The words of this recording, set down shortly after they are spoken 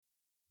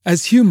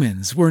As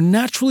humans, we're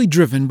naturally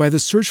driven by the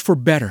search for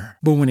better.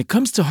 But when it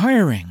comes to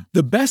hiring,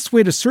 the best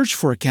way to search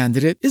for a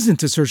candidate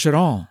isn't to search at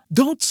all.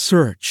 Don't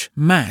search,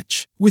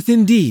 match with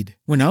Indeed.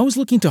 When I was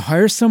looking to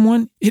hire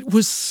someone, it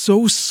was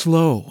so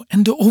slow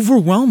and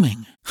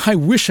overwhelming. I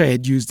wish I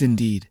had used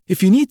Indeed.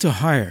 If you need to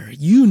hire,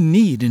 you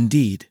need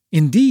Indeed.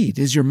 Indeed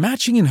is your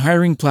matching and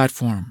hiring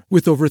platform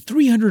with over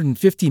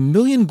 350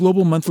 million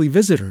global monthly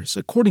visitors,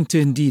 according to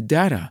Indeed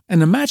data,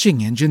 and a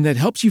matching engine that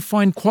helps you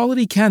find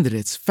quality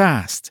candidates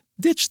fast.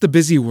 Ditch the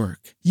busy work.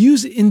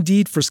 Use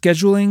Indeed for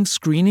scheduling,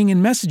 screening,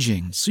 and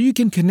messaging so you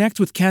can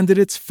connect with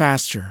candidates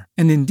faster.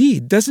 And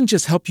Indeed doesn't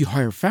just help you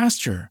hire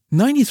faster.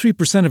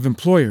 93% of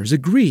employers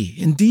agree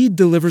Indeed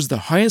delivers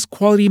the highest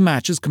quality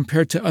matches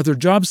compared to other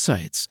job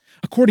sites,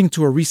 according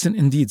to a recent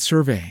Indeed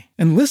survey.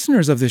 And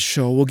listeners of this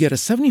show will get a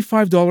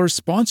 $75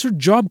 sponsored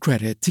job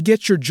credit to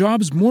get your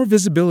jobs more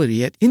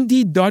visibility at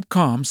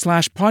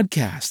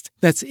Indeed.com/podcast.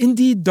 That's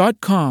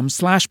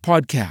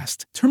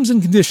Indeed.com/podcast. Terms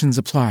and conditions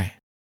apply.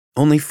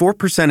 Only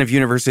 4% of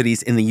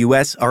universities in the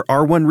U.S. are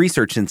R1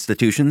 research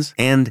institutions,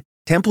 and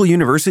Temple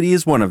University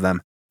is one of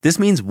them. This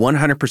means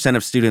 100%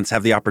 of students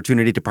have the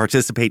opportunity to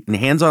participate in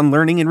hands-on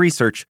learning and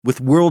research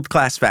with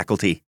world-class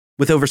faculty.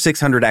 With over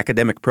 600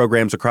 academic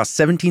programs across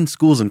 17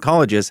 schools and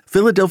colleges,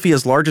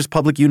 Philadelphia's largest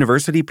public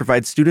university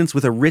provides students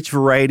with a rich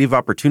variety of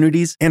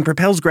opportunities and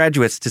propels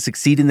graduates to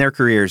succeed in their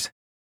careers.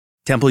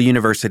 Temple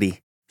University.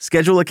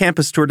 Schedule a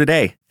campus tour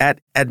today at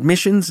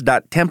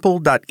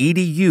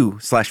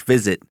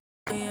admissions.temple.edu/visit.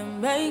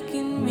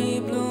 Making me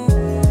bloom.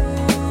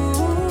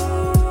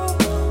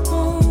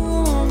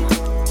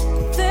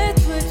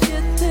 That's what you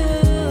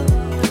do.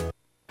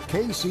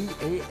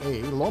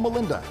 KCAA Loma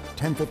Linda,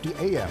 1050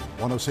 AM,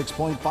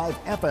 106.5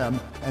 FM,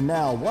 and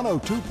now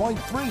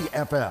 102.3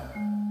 FM.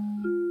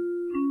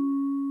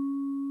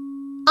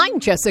 I'm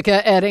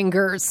Jessica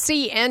Ettinger,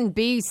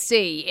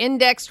 CNBC.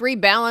 Index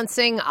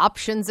rebalancing,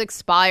 options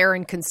expire,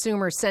 and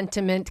consumer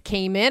sentiment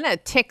came in a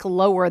tick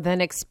lower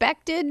than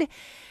expected.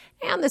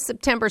 And the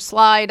September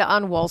slide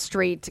on Wall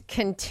Street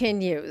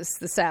continues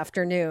this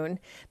afternoon.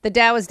 The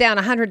Dow is down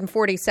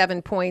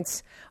 147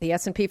 points. The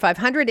S&P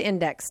 500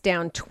 index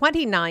down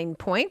 29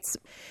 points.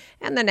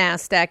 And the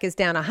NASDAQ is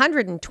down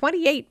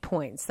 128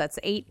 points. That's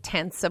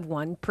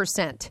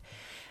 0.8%.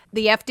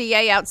 The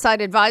FDA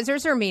outside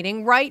advisors are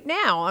meeting right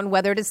now on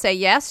whether to say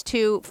yes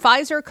to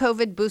Pfizer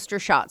COVID booster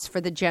shots for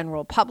the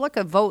general public.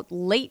 A vote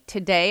late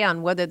today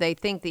on whether they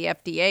think the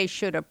FDA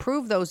should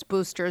approve those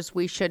boosters.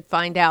 We should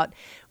find out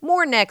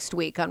more next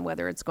week on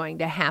whether it's going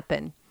to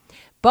happen.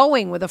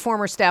 Boeing, with a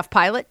former staff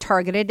pilot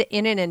targeted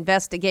in an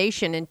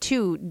investigation in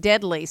 2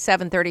 deadly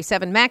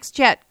 737 MAX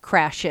jet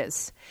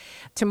crashes.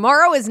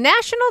 Tomorrow is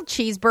National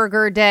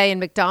Cheeseburger Day, and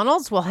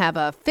McDonald's will have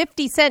a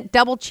 50-cent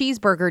double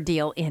cheeseburger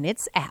deal in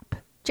its app.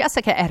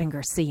 Jessica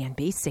Ettinger,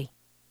 CNBC.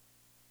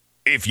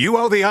 If you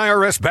owe the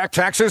IRS back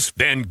taxes,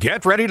 then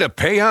get ready to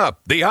pay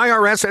up. The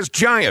IRS has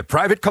giant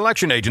private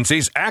collection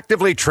agencies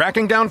actively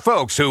tracking down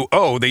folks who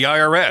owe the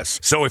IRS.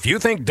 So if you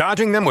think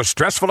dodging them was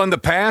stressful in the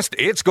past,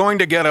 it's going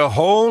to get a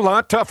whole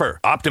lot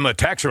tougher. Optima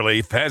Tax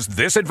Relief has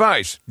this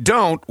advice.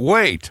 Don't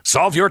wait.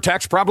 Solve your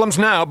tax problems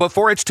now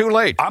before it's too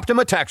late.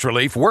 Optima Tax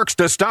Relief works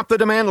to stop the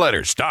demand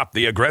letters, stop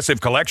the aggressive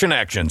collection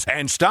actions,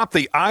 and stop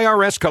the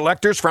IRS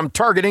collectors from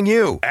targeting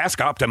you. Ask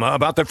Optima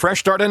about the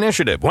Fresh Start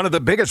Initiative, one of the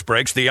biggest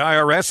breaks the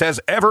IRS has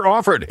ever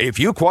offered. If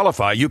you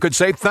qualify, you could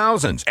save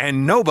thousands,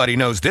 and nobody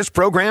knows this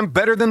program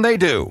better than they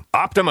do.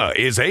 Optima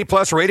is A+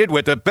 rated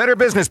with the Better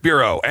Business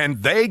Bureau,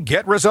 and they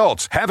get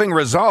results, having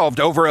resolved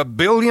over $1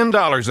 billion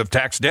of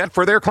tax debt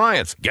for their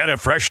clients. Get a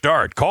fresh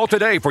start. Call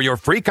today for your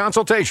free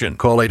consultation.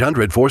 Call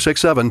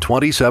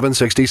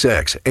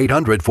 800-467-2766.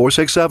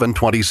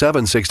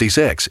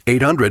 800-467-2766.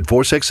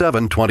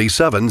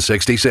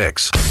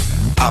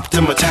 800-467-2766.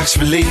 Optima Tax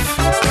Relief.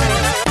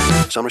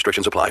 Some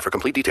restrictions apply. For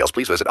complete details,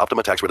 please visit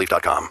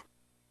OptimaTaxRelief.com.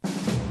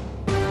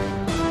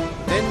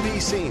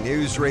 NBC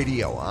News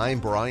Radio, I'm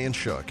Brian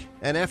Shook.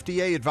 An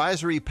FDA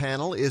advisory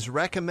panel is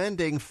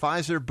recommending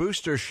Pfizer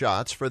booster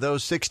shots for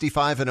those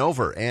 65 and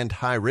over and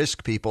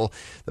high-risk people.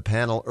 The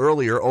panel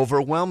earlier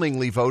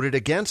overwhelmingly voted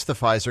against the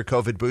Pfizer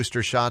COVID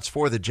booster shots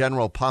for the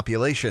general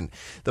population.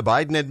 The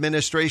Biden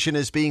administration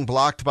is being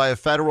blocked by a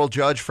federal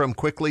judge from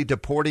quickly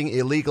deporting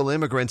illegal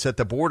immigrants at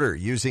the border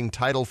using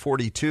Title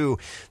 42.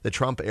 The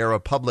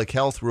Trump-era public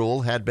health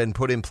rule had been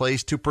put in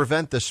place to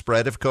prevent the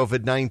spread of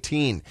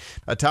COVID-19.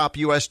 A top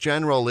U.S.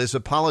 general is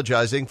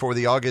apologizing for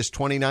the August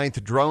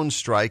 29th drone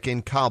strike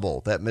in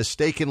Kabul that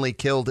mistakenly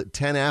killed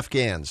 10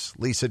 Afghans.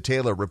 Lisa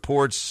Taylor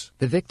reports.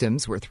 The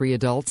victims were 3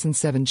 adults and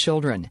 7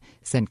 children.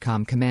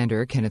 CENTCOM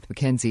Commander Kenneth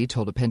McKenzie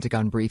told a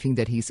Pentagon briefing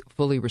that he's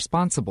fully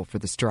responsible for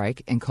the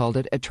strike and called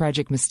it a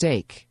tragic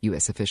mistake.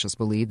 U.S. officials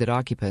believe that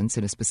occupants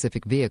in a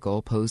specific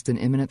vehicle posed an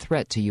imminent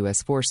threat to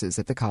U.S. forces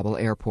at the Kabul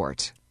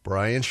airport.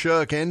 Brian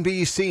Shook,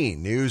 NBC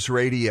News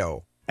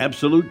Radio.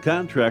 Absolute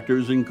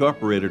Contractors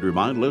Incorporated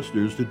remind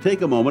listeners to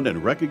take a moment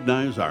and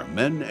recognize our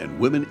men and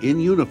women in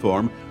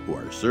uniform who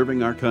are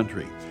serving our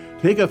country.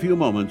 Take a few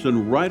moments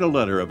and write a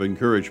letter of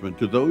encouragement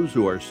to those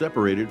who are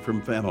separated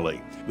from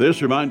family.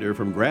 This reminder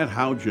from Grant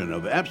Hougen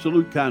of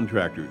Absolute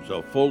Contractors,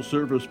 a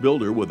full-service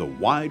builder with a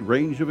wide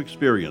range of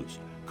experience.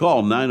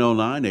 Call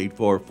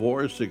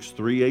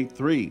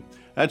 909-844-6383.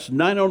 That's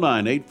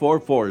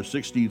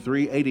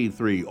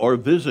 909-844-6383 or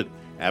visit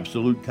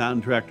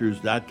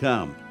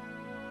AbsoluteContractors.com.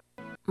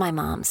 My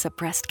mom's a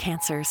breast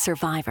cancer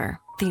survivor.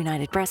 The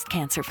United Breast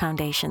Cancer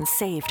Foundation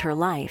saved her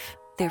life.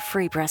 Their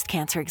free breast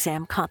cancer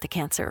exam caught the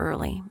cancer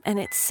early, and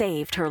it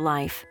saved her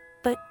life.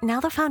 But now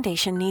the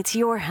foundation needs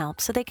your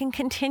help so they can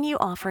continue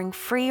offering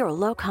free or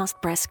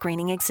low-cost breast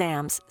screening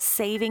exams,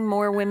 saving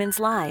more women's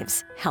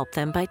lives. Help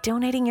them by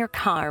donating your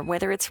car,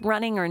 whether it's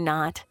running or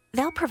not.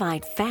 They'll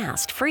provide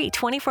fast, free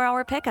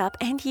 24-hour pickup,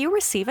 and you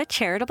receive a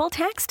charitable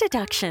tax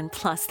deduction,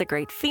 plus the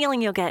great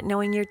feeling you'll get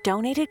knowing your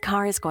donated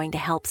car is going to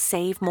help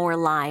save more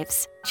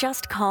lives.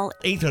 Just call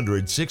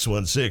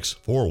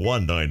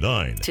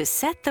 800-616-4199 to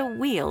set the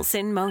wheels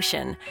in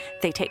motion.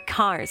 They take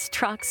cars,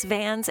 trucks,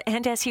 vans,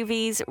 and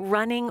SUVs,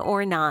 running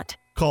or not.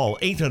 Call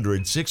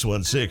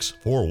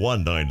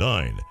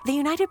 800-616-4199. The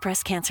United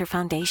Breast Cancer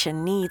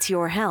Foundation needs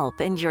your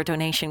help, and your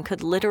donation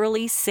could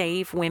literally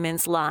save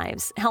women's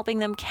lives, helping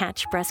them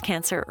catch breast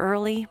cancer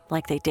early,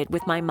 like they did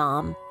with my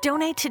mom.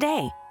 Donate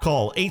today.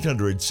 Call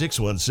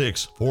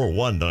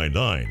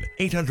 800-616-4199.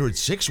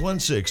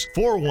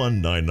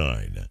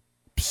 800-616-4199.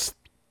 Psst.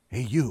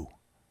 Hey, you.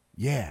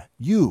 Yeah,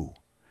 you.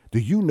 Do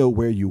you know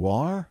where you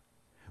are?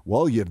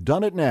 Well, you've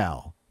done it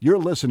now. You're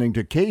listening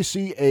to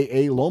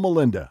KCAA Loma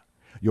Linda,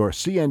 your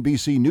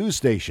CNBC news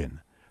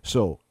station.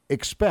 So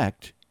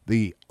expect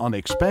the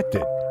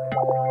unexpected.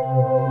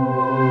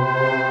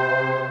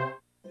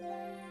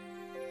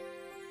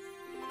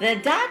 The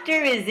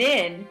doctor is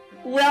in.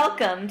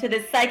 Welcome to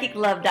the Psychic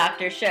Love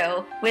Doctor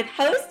Show with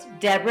host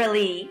Deborah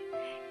Lee.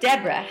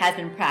 Deborah has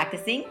been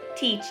practicing,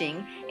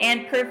 teaching,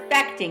 and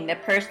perfecting the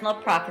personal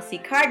prophecy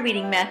card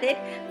reading method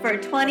for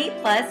 20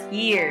 plus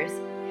years.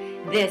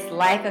 This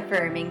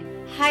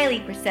life-affirming,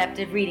 highly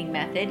perceptive reading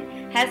method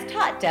has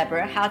taught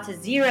Deborah how to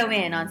zero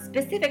in on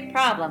specific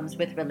problems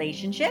with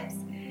relationships,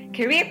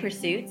 career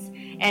pursuits,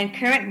 and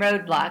current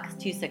roadblocks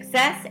to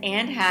success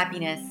and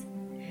happiness.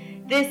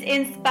 This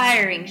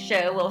inspiring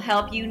show will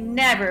help you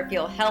never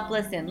feel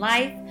helpless in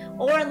life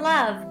or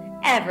love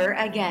ever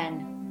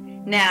again.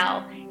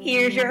 Now,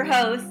 here's your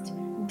host,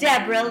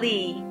 Deborah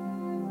Lee.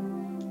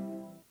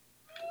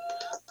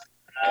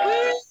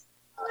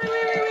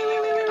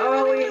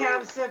 Oh, we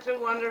have such a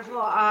wonderful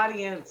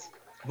audience.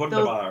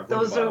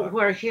 Those who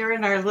are here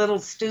in our little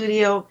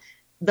studio,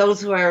 those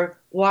who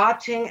are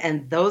watching,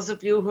 and those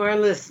of you who are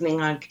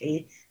listening on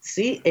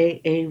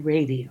KCAA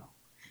Radio.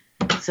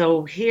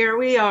 So here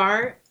we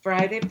are,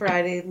 Friday,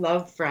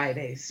 Love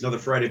Fridays. Another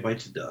Friday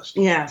bites the dust.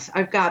 Yes,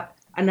 I've got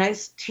a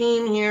nice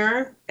team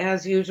here,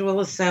 as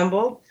usual,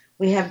 assembled.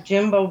 We have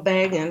Jimbo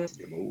Baggins.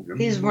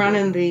 He's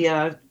running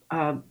the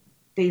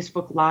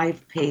Facebook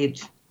Live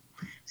page.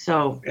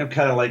 So I'm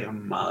kind of like a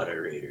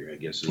moderator, I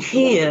guess.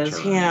 He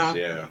is,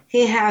 yeah.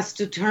 He has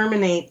to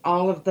terminate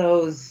all of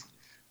those.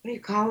 What do you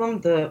call them?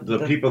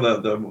 The people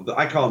that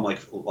I call them like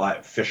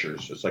live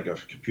fishers. It's like a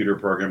computer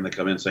program that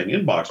come in saying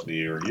inbox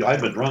me, or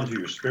I've been run to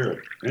your spirit,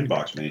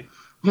 inbox me.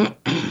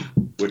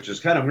 Which is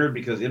kind of weird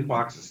because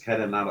inbox is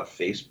kind of not a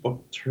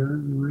Facebook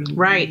term, really.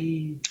 Right.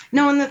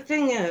 No, and the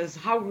thing is,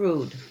 how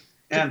rude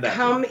to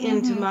come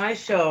into my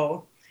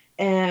show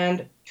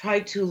and try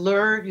to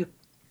lure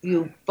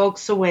you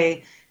folks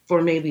away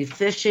for maybe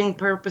fishing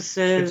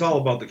purposes. It's all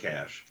about the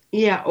cash.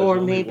 Yeah, There's or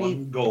only maybe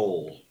one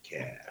goal,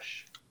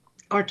 cash.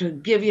 Or to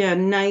give you a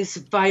nice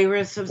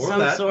virus of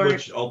some sort.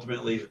 Which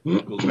ultimately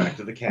goes back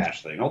to the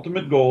cash thing.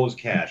 Ultimate goal is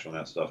cash when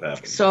that stuff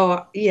happens.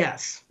 So,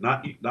 yes.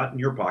 Not in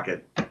your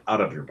pocket,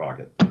 out of your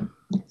pocket.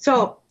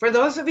 So, for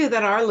those of you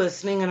that are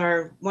listening and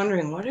are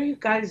wondering, what are you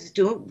guys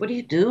doing? What do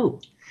you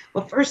do?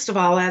 Well, first of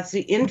all, as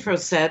the intro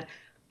said,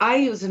 I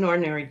use an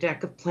ordinary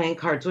deck of playing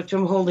cards, which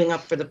I'm holding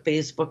up for the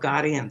Facebook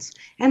audience,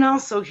 and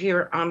also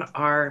here on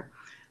our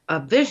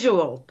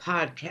visual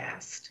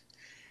podcast.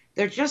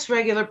 They're just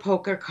regular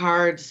poker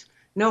cards,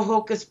 no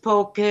hocus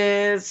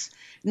pocus,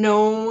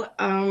 no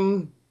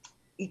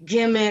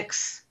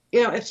gimmicks.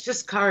 You know, it's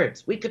just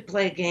cards. We could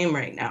play a game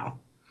right now.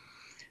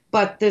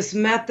 But this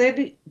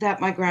method that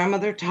my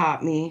grandmother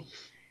taught me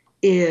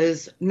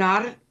is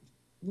not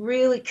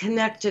really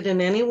connected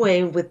in any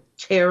way with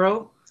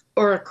tarot,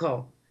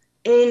 oracle,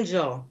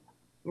 angel,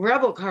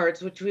 rebel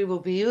cards, which we will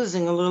be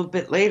using a little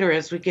bit later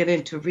as we get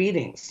into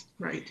readings.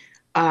 Right.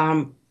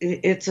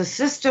 It's a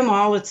system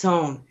all its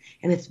own,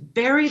 and it's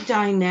very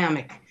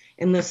dynamic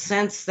in the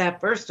sense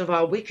that, first of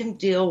all, we can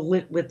deal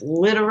with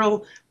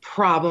literal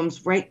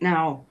problems right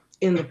now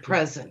in the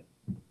present,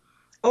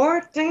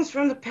 or things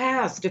from the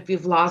past. If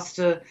you've lost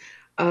a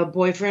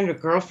boyfriend or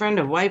girlfriend,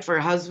 a wife or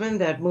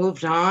husband that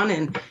moved on,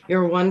 and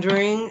you're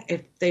wondering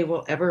if they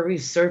will ever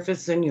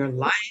resurface in your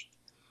life.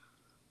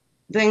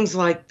 Things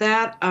like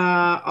that.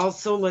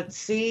 Also, let's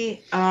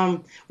see,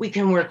 we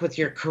can work with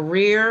your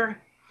career.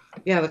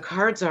 Yeah, the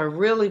cards are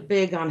really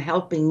big on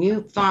helping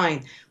you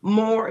find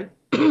more,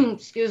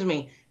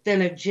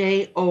 than a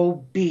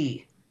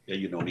J-O-B. Yeah,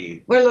 you know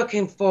me. We're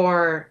looking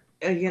for,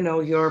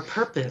 your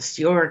purpose,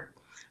 your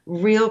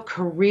real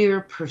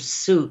career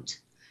pursuit,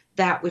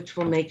 that which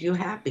will make you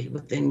happy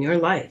within your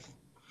life.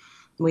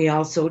 We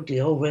also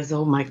deal with,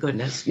 oh my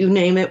goodness, you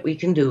name it, we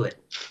can do it.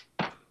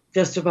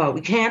 Just about.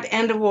 We can't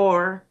end a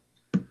war.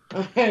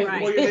 Okay.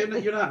 Right.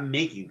 Well, you're not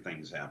making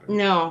things happen.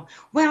 No.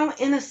 Well,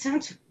 in a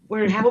sense,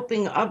 we're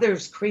helping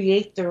others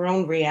create their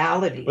own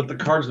reality. But the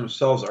cards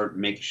themselves aren't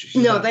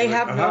making. No, they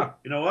have no.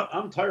 You know what?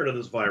 I'm tired of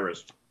this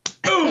virus.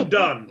 Boom,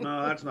 done.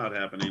 No, that's not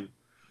happening.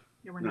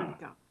 Yeah, we're not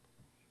done.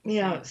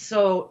 Yeah.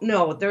 So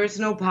no, there is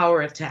no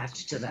power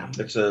attached to them.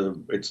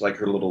 It's like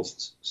her little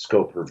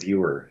scope, her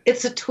viewer.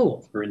 It's a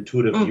tool. Her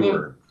intuitive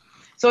viewer.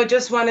 So I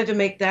just wanted to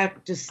make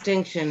that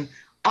distinction.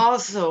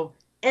 Also,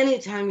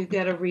 anytime you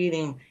get a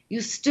reading,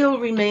 you still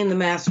remain the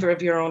master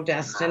of your own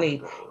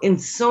destiny in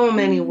so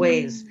many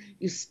ways.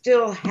 You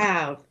still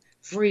have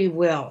free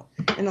will.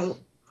 And, a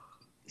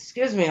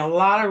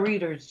lot of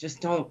readers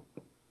just don't.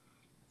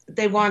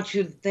 They want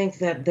you to think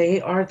that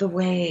they are the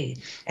way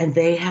and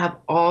they have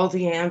all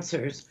the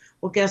answers.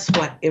 Well, guess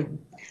what?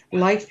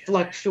 Life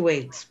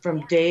fluctuates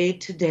from day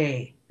to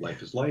day.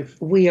 Life is life.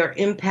 We are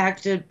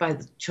impacted by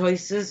the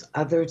choices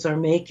others are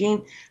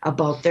making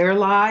about their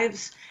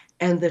lives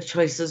and the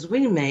choices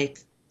we make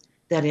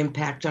that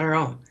impact our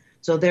own.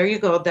 So there you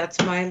go. That's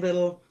my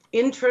little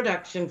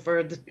introduction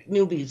for the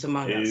newbies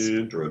among us.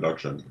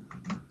 Introduction.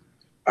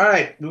 All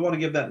right. We want to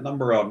give that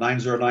number out,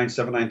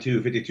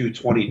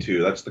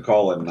 909-792-5222. That's the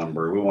call-in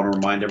number. We want to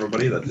remind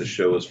everybody that this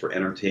show is for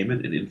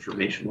entertainment and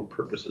informational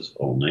purposes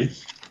only.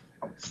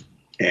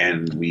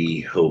 And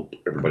we hope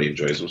everybody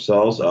enjoys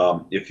themselves.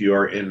 If you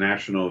are an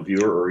international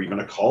viewer or even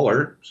a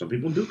caller, some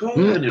people do call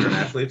in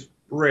internationally. It's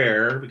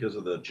rare because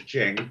of the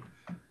cha-ching.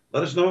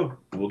 Let us know,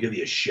 and we'll give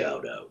you a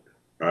shout-out,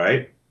 all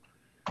right?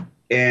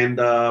 And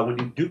when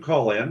you do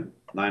call in,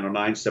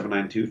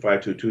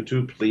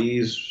 909-792-5222,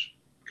 please,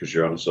 because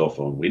you're on a cell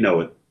phone, we know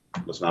it.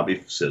 Let's not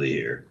be silly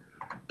here.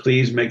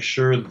 Please make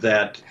sure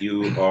that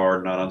you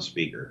are not on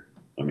speaker.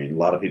 I mean, a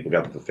lot of people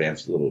got the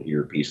fancy little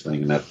earpiece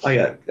thing, and that,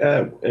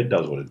 it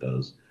does what it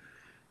does.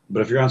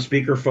 But if you're on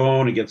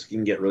speakerphone, it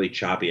can get really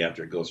choppy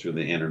after it goes through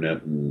the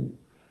internet and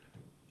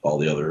all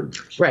the other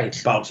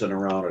bouncing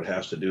around it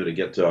has to do to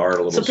get to our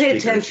little So pay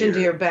attention to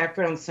your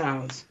background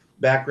sounds.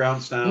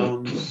 Background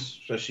sounds,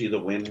 especially the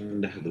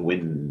wind. The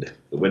wind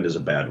is a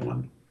bad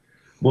one.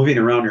 Moving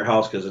around your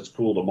house because it's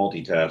cool to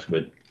multitask,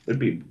 but it'd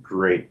be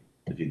great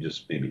if you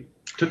just maybe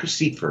took a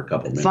seat for a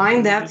couple minutes.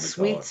 Find that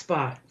sweet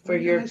spot for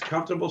your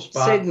comfortable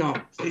spot. Signal.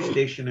 Stay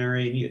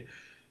stationary.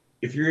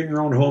 If you're in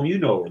your own home, you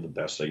know where the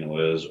best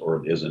signal is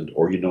or isn't,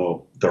 or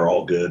they're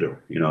all good,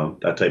 or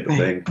that type of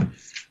thing.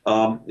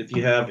 If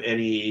you have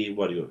any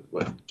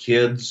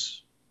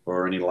kids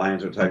or any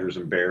lions or tigers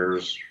and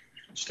bears,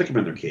 stick them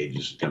in their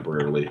cages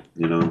temporarily.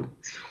 No,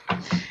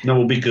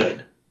 we'll be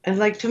good. I'd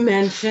like to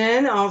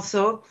mention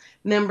also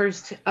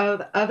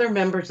other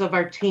members of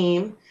our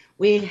team.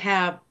 We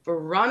have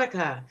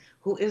Veronica,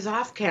 who is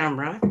off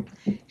camera.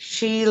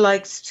 She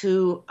likes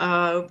to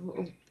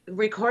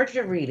record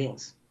your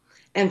readings,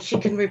 and she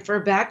can refer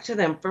back to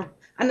them for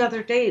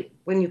another date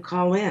when you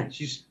call in.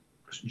 She's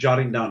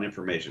jotting down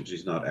information.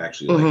 She's not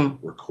actually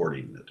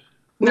recording it.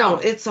 No,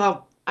 it's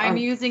all. I'm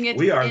using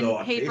it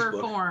in paper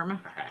form.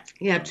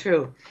 Yeah,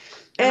 true.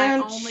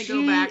 And I only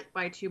go back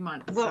by 2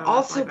 months. We'll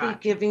also be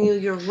giving you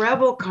your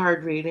Rebel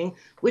card reading,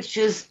 which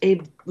is a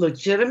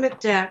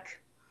legitimate deck.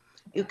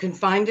 You can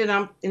find it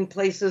in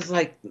places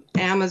like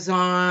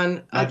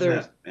Amazon,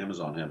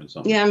 Amazon having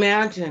something. Yeah,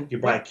 imagine. You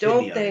buy what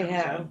don't they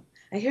have?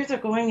 I hear they're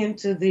going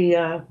into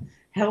the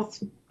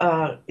health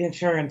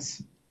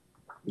insurance.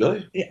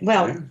 Really?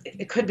 Well,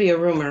 it could be a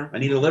rumor. I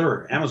need a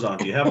liver. Amazon,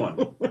 do you have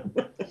one?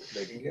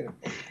 They can get it.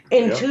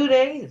 In 2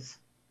 days.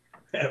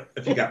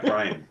 If you got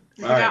Prime.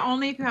 Yeah,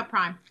 only if you have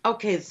Prime.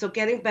 Okay, so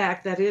getting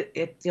back,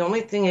 the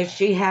only thing is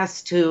she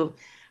has to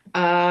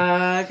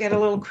get a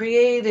little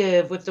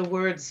creative with the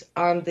words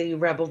on the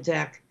Rebel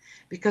deck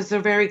because they're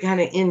very kind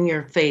of in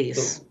your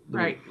face.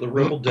 Right. The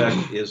Rebel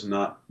deck is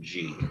not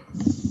G.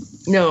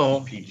 No.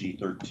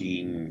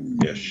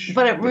 PG-13-ish.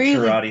 But it really,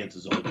 mature audience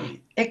is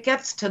only. It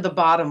gets to the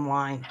bottom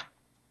line.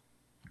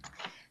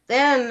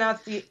 Then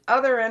at the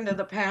other end of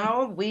the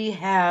panel, we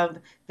have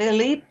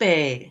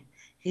Felipe.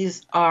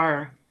 He's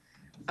our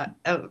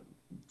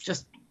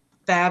just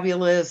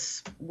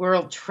fabulous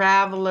world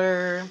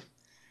traveler.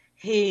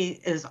 He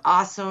is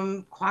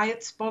awesome,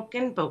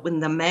 quiet-spoken, but when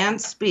the man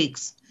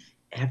speaks,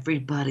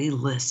 everybody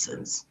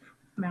listens.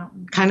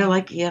 Mountain. Kind of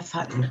like E.F.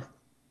 Hutton.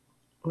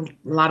 A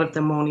lot of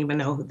them won't even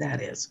know who that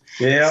is.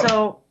 Yeah.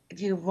 So,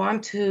 do you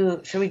want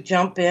to, should we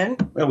jump in?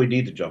 Well, we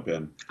need to jump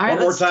in. All right, One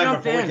more let's time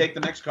jump before in. we take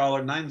the next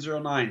caller,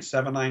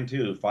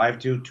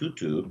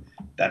 909-792-5222.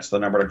 That's the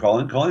number to call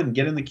in. Call in and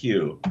get in the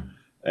queue.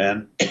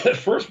 And the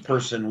first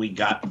person we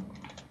got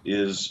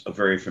is a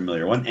very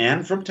familiar one,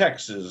 Ann from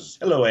Texas.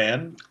 Hello,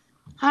 Ann.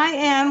 Hi,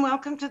 Ann.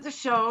 Welcome to the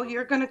show.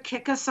 You're going to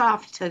kick us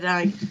off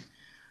tonight.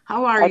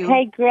 How are you?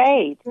 Okay,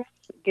 great.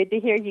 Good to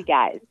hear you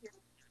guys.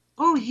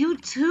 Oh, you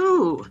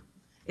too.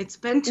 It's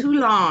been too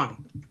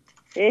long.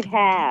 It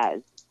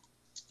has.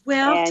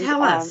 Well, And,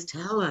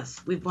 tell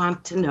us. We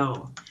want to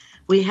know.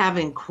 We have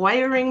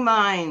inquiring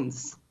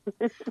minds.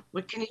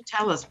 What can you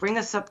tell us? Bring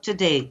us up to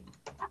date.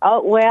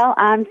 Oh, well,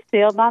 I'm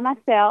still by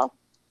myself.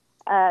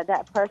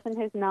 That person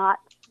has not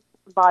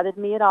bothered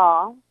me at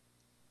all.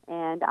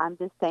 And I'm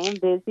just staying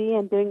busy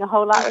and doing a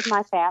whole lot with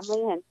my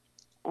family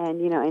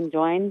and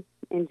enjoying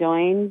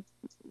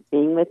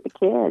being with the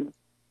kids.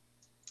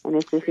 And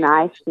it's just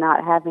nice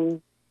not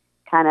having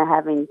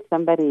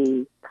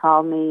somebody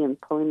call me and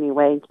pulling me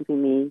away and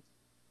keeping me,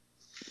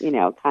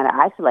 kind of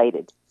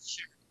isolated.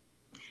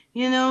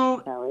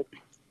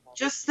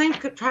 Just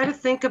try to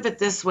think of it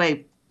this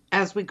way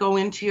as we go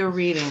into your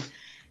reading.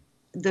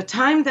 The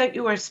time that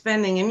you are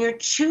spending, and you're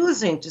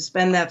choosing to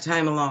spend that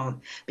time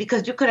alone,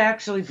 because you could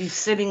actually be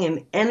sitting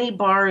in any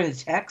bar in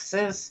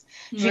Texas.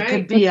 You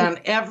could be on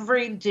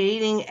every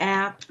dating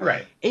app.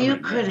 Right. You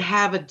could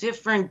have a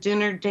different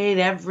dinner date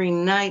every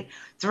night,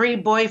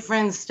 3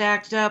 boyfriends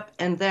stacked up,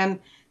 and then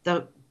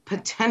the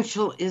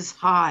potential is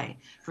high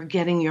for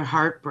getting your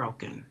heart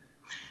broken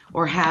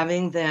or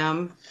having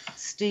them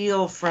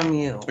steal from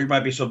you. Or you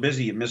might be so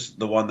busy you missed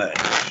the one that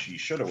she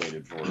should have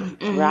waited for.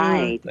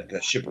 Right.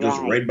 That ship goes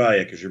right by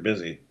you because you're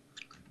busy.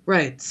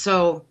 Right.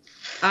 So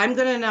I'm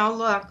going to now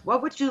look.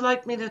 What would you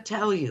like me to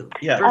tell you,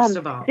 Yeah. first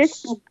of all?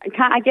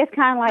 I guess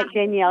kind of like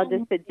Danielle,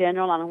 just a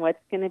general on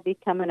what's going to be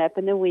coming up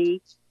in the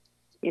week.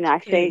 I'm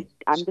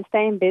just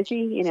staying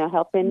busy,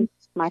 helping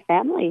my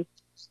family.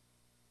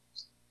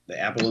 The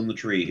apple in the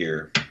tree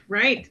here.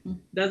 Right.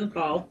 Doesn't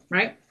fall,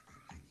 right?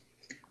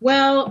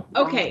 Well,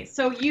 okay,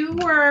 so you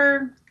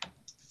were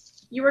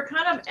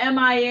kind of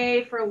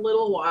MIA for a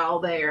little while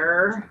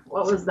there.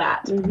 What was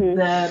that? The beginning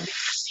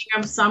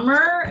of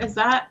summer? Is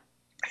that?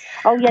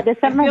 Oh, yeah, the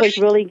summer was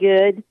really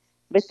good,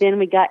 but then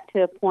we got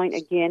to a point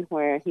again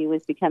where he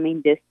was becoming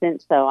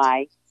distant, so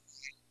I,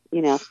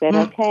 said,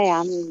 okay,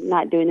 I'm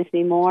not doing this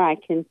anymore. I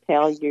can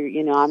tell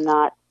I'm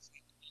not,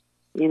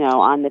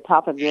 on the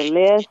top of your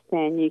list,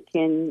 and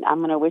I'm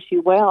going to wish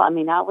you well. I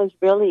mean, I was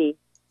really...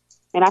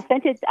 And I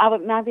sent it,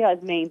 maybe I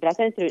was mean, but I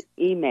sent it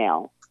an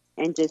email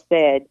and just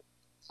said,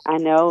 I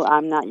know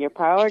I'm not your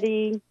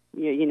priority.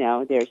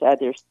 There's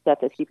other stuff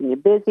that's keeping you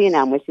busy, and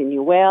I'm wishing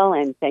you well,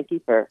 and thank you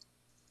for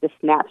the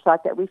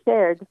snapshot that we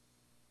shared.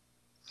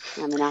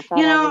 I mean, I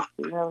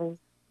thought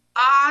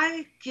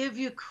I give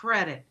you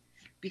credit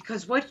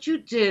because what you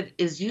did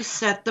is you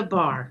set the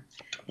bar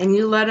and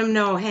you let him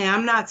know, hey,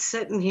 I'm not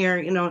sitting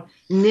here,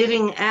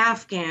 knitting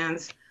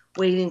Afghans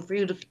waiting for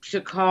you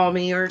to call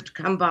me or to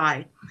come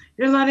by.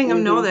 You're letting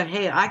them know that,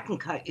 hey, I can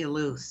cut you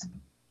loose.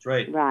 That's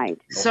right. Right.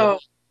 So,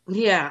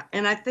 yeah,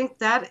 and I think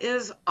that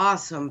is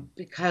awesome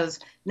because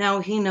now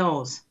he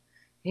knows,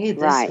 hey,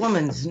 this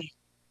woman's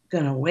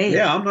going to wait.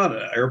 Yeah, I'm not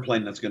an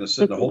airplane that's going to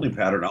sit in a holding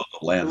pattern. I'll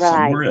land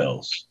somewhere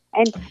else.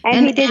 And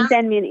he did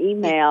send me an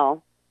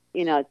email,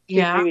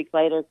 2-3 weeks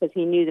later because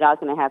he knew that I was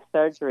going to have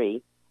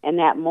surgery. And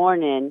that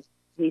morning,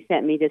 he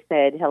sent me, just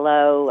said,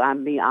 hello,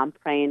 I'm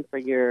praying for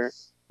your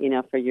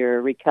for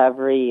your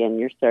recovery and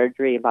your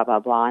surgery, blah, blah,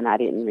 blah. And I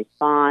didn't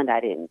respond. I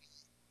didn't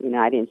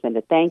send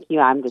a thank you.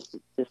 I'm just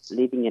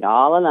leaving it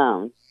all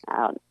alone.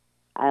 I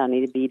don't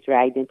need to be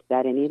dragged into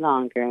that any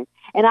longer.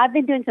 And I've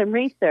been doing some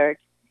research,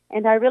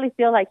 and I really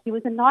feel like he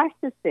was a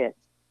narcissist.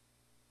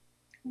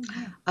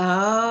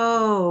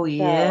 Oh,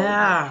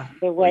 yeah.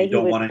 So the way he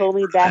would pull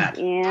me back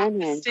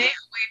in. And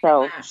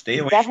so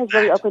that has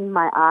really opened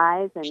my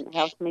eyes and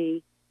helped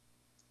me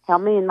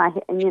in my,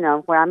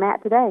 where I'm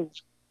at today.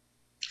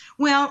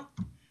 Well,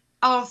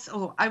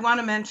 also, I want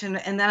to mention,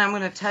 and then I'm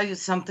going to tell you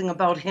something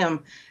about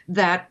him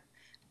that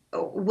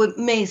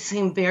may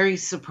seem very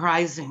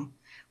surprising.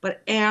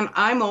 But, Anne,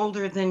 I'm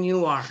older than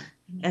you are,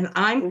 and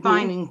I'm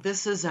finding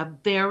this is a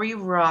very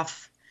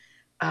rough,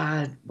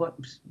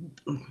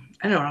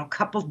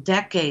 couple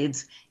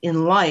decades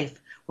in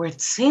life where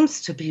it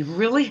seems to be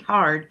really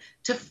hard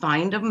to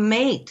find a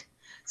mate,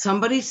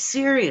 somebody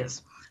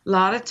serious. A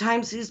lot of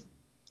times these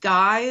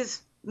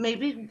guys,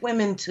 maybe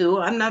women too,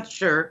 I'm not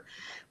sure,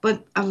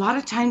 but a lot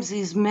of times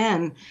these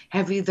men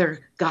have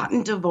either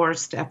gotten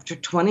divorced after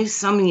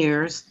 20-some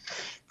years,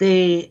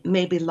 they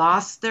maybe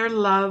lost their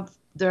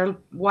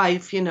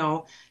wife,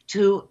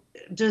 to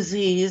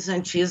disease,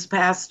 and she has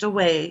passed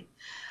away.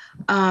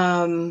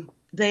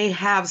 They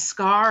have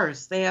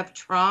scars, they have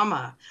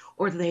trauma,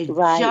 or they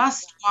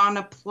just want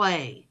to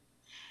play.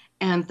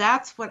 And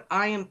that's what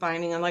I am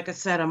finding. And like I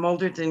said, I'm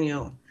older than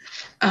you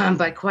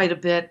by quite a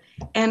bit.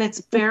 And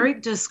it's very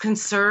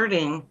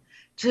disconcerting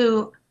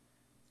to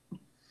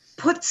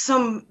put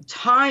some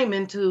time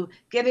into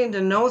getting to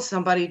know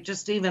somebody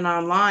just even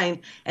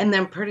online, and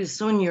then pretty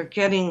soon you're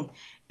getting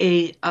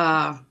a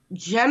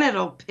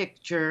genital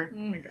picture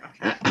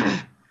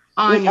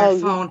on your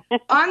phone,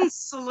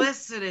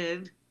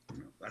 unsolicited.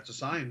 That's a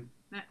sign.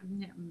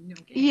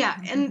 Yeah,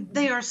 and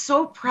they are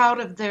so proud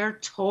of their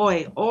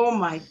toy. Oh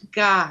my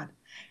God.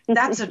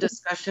 That's a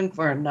discussion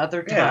for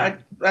another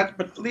time. But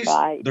at least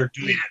they're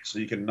doing it, so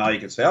you can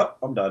say, oh,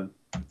 I'm done.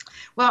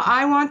 Well,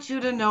 I want you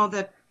to know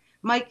that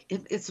Mike,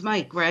 it's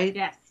Mike, right?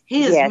 Yes.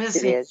 He is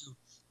missing you.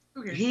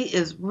 Okay. He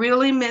is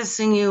really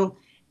missing you,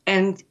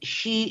 and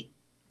he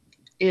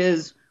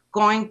is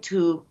going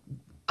to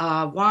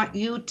want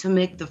you to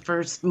make the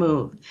first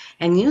move.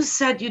 And you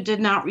said you did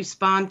not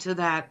respond to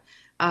that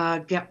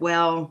get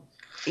well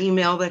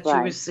email that you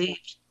Right.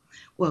 received.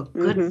 Well,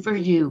 good for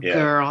you,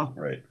 girl.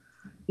 Right.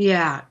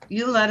 Yeah,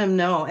 you let him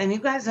know, and you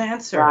guys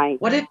answer. Right.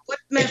 What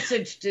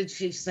message did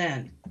she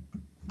send?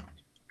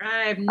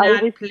 I've it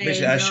not was- played.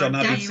 Basically, I shall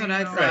not be. That's what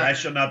I thought. Right, I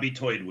shall not be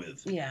toyed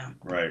with. Yeah.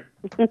 Right.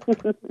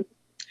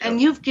 And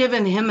you've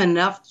given him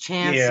enough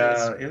chances.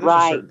 Yeah. There's a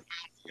Right. certain-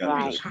 you gotta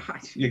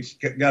Right.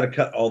 just- You got to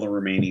cut all the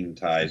remaining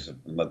ties and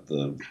let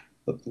the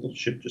little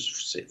ship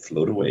just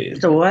float away.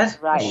 The what?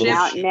 Right. Little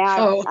Now, ship.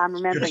 now I'm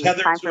remembering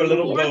it's time for a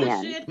little me boat.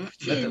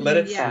 again. Let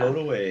it Yeah. float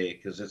away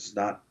because it's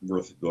not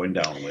worth going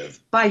down with.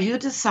 By you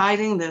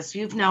deciding this,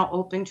 you've now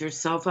opened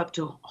yourself up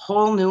to a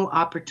whole new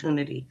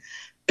opportunity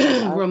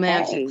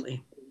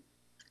romantically.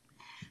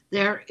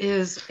 There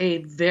is a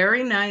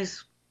very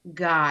nice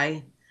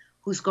guy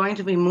who's going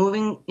to be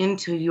moving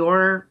into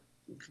your,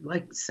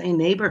 like, say,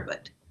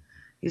 neighborhood.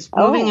 He's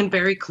moving in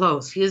very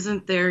close. He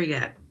isn't there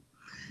yet.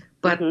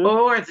 But,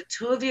 are the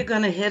two of you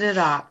going to hit it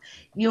off?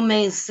 You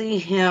may see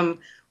him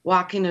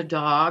walking a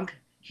dog.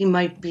 He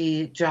might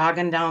be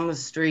jogging down the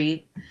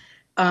street.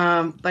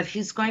 But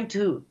he's going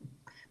to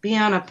be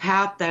on a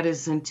path that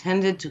is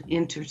intended to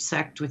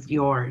intersect with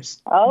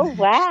yours. Oh,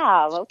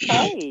 wow.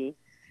 Okay.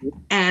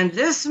 And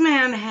this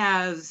man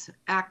has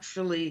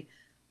actually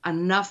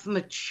enough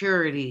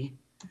maturity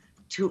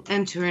to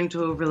enter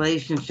into a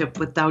relationship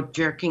without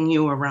jerking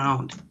you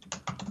around.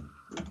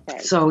 Okay.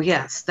 So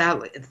yes,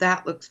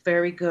 that looks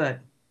very good.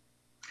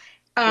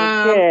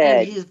 Good.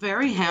 And he's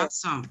very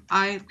handsome.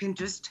 I can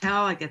just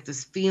tell. I get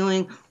this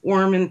feeling,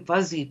 warm and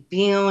fuzzy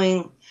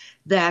feeling,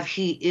 that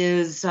he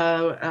is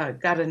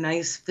got a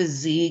nice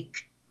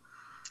physique.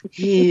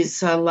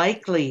 He's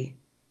likely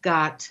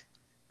got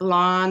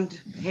blonde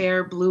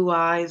hair, blue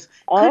eyes.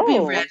 Could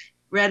be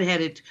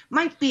redheaded.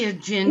 Might be a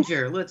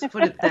ginger. Let's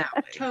put it that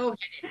way.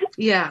 Toe-headed.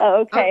 Yeah.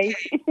 Oh, okay.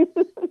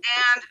 And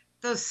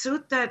the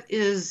suit that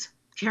is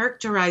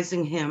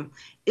characterizing him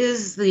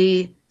is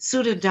the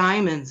suit of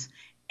diamonds.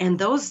 And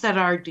those that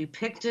are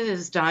depicted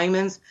as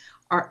diamonds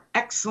are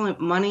excellent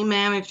money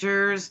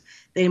managers.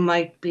 They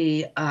might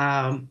be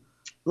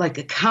like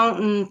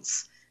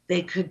accountants.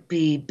 They could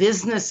be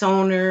business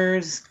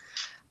owners.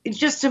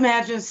 Just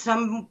imagine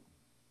some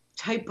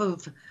type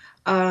of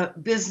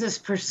business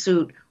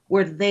pursuit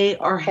where they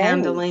are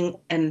handling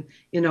and,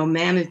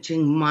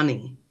 managing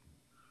money.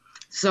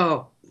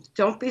 So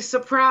don't be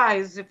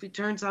surprised if he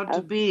turns out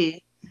to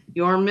be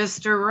your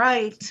Mr.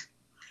 Right.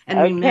 And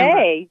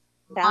remember,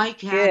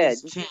 Mike had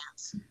his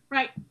chance.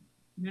 Right.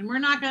 And we're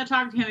not going to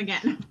talk to him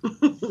again.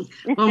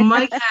 Well,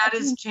 Mike had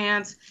his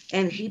chance,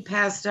 and he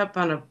passed up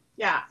on a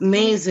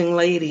amazing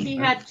lady. He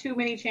had too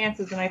many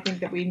chances, and I think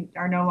that we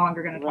are no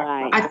longer going to talk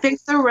about that. I think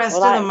the rest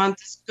of the month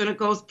is going to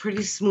go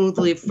pretty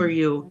smoothly for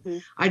you.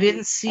 I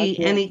didn't see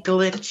any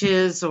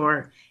glitches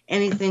or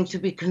anything to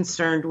be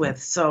concerned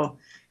with. So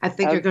I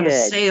think you're going to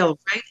sail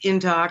right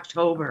into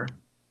October.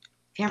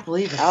 Can't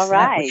believe it. All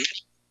right.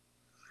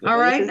 All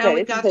right. Now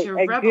we got your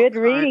a rebel good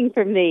card. reading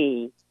for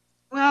me.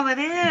 Well, it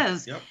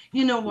is. Yep.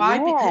 You know why?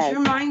 Yes. Because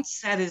your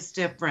mindset is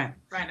different.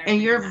 Right, I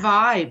And your agree with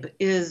that. vibe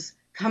is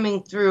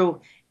coming through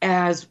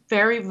as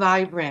very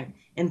vibrant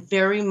and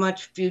very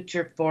much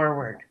future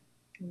forward.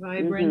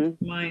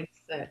 Vibrant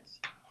mindset.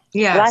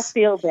 Yes. Well, I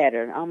feel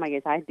better. Oh, my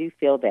goodness. I do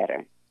feel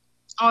better.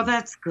 Oh,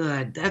 that's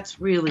good.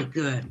 That's really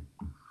good.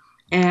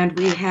 And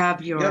we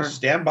have your... Yeah,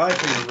 stand by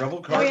for your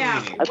rebel card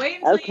reading. Wait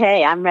until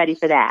Okay, I'm ready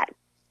for that.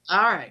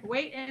 All right.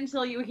 Wait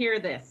until you hear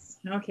this.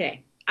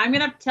 Okay. I'm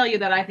going to tell you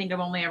that I think I've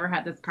only ever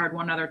had this card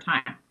one other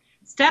time.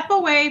 Step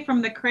away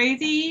from the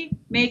crazy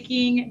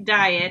making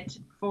diet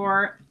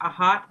for a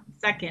hot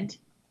second.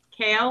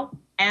 Kale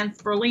and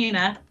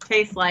spirulina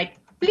taste like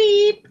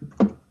bleep.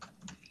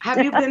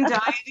 Have you been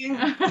dieting?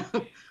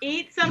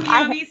 Eat some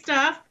yummy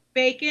stuff.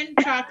 Bacon,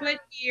 chocolate,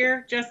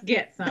 beer. Just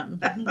get some.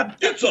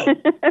 Get some.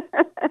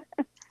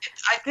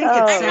 I think it's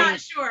I'm saying, not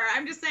sure.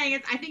 I'm just saying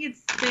I think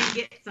it's saying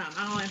get some.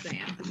 I don't know what I'm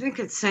saying. I think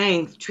it's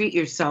saying treat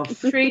yourself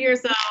Treat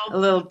yourself. a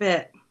little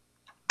bit.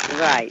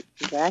 Right.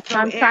 That's So,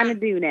 what I'm trying to Erin-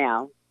 do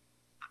now.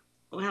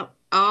 Well,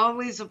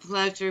 always a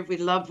pleasure. We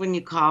love when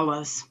you call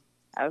us.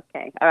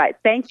 Okay. All right.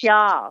 Thanks,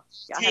 y'all.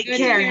 Y'all Take good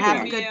care. hearing Have a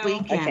from good you.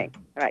 weekend. Okay.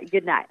 All right.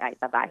 Good night. All right.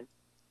 Bye-bye.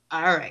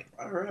 All right.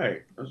 All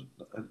right. It's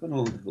been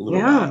a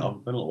little while.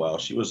 Been a little while.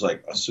 She was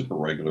like a super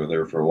regular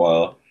there for a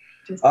while.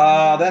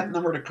 That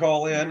number to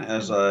call in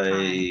as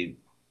I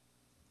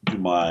do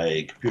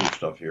my computer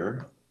stuff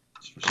here.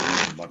 For some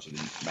reason, a bunch of the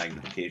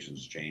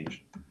magnifications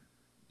changed.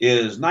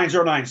 Is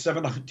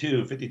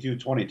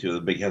 909-792-5222.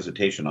 The big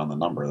hesitation on the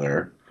number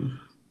there.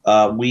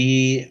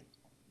 We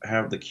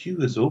have the queue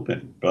is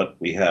open, but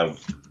we have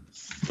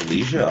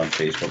Felicia on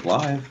Facebook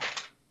Live.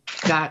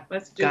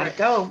 Let's do Gotta it.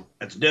 go.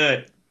 Let's do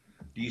it.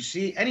 Do you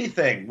see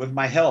anything with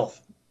my health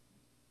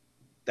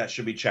that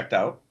should be checked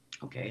out?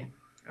 Okay.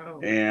 Oh.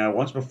 And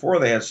once before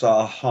they had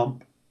saw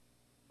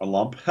a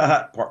lump,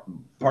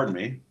 pardon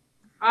me,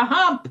 A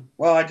hump.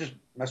 Well, I just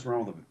messed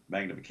around with the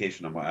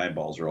magnification on my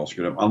eyeballs are all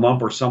screwed up. A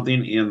lump or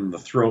something in the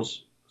throat.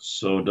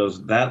 So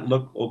does that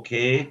look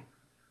okay?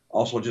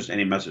 Also, just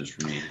any message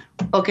for me.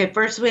 Okay,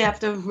 first we have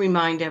to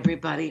remind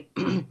everybody.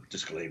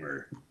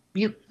 Disclaimer.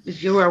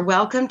 You are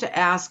welcome to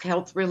ask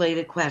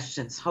health-related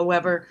questions.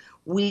 However,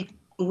 we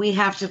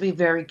have to be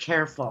very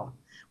careful.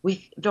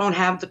 We don't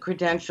have the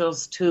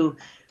credentials to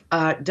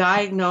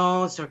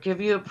diagnose or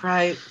give you a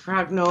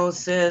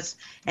prognosis,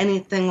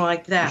 anything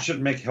like You that.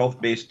 shouldn't make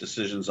health-based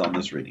decisions on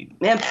this reading.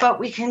 But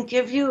we can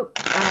give you,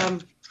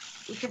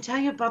 we can tell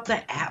you about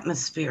the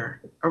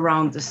atmosphere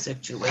around the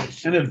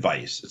situation. And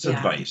advice. It's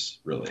advice,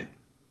 really.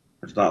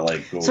 It's not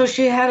like... So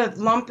she had a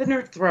lump in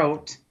her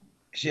throat.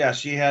 Yeah,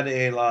 she had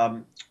a...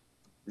 let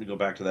me go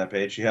back to that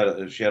page. She had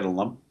a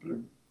lump in her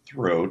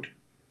throat.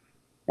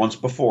 Once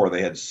before,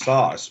 they had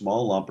saw a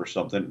small lump or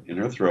something in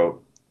her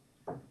throat.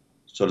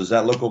 So does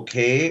that look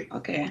okay?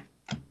 Okay.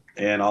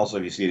 And also,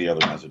 if you see the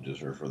other messages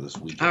for this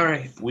weekend. All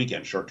right.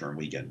 Weekend, short-term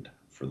weekend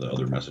for the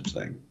other message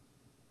thing.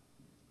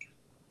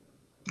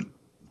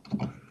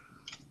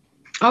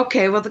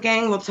 Okay, well, the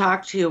gang will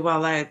talk to you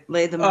while I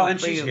lay them out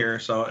and for she's you. here.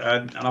 So,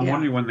 and I'm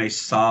wondering when they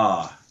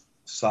saw,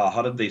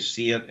 how did they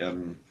see it?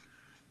 And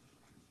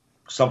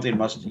something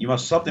must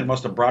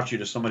have brought you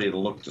to somebody to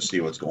look to see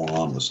what's going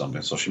on with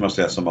something. So she must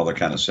have some other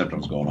kind of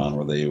symptoms going on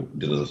where they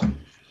did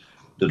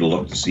a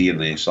look to see and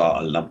they saw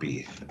a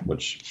lumpy,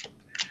 which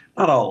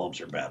not all lumps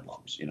are bad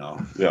lumps, We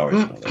always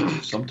know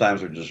that.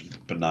 Sometimes they're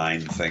just benign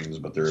things,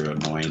 but they're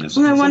annoying. And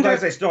sometimes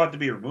they still have to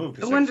be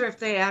removed. I wonder if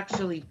they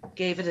actually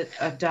gave it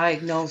a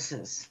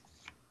diagnosis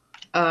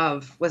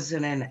of, was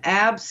it an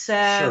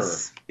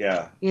abscess? Sure,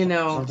 yeah.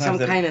 Sometimes some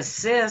kind of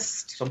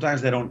cyst.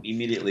 Sometimes they don't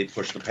immediately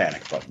push the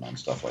panic button on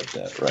stuff like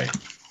that, right?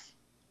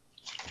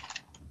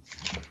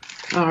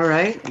 All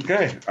right.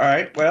 Okay, all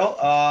right.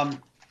 Well,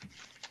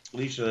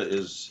 Alicia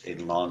is a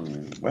not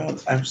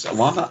so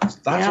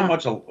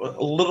much a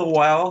little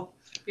while.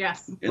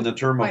 Yes. In the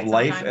term of Quite some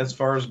life, time. as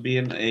far as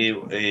being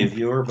a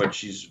viewer, but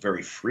she's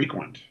very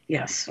frequent.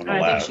 Yes.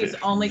 I think she's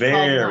only called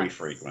very once,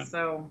 frequent.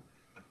 So.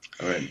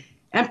 All right.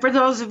 And for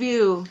those of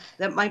you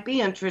that might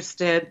be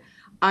interested,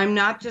 I'm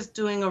not just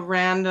doing a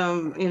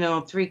random,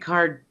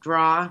 3-card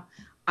draw.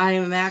 I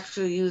am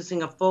actually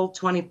using a full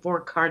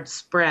 24-card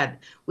spread,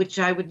 which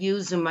I would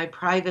use in my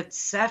private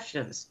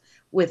sessions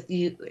with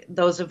you,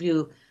 those of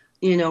you,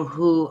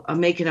 who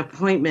make an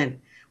appointment,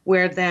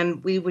 where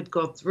then we would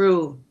go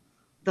through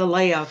the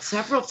layout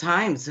several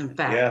times, in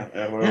fact.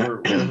 Yeah,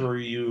 whatever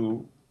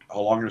how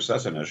long your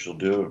session is, she'll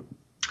do.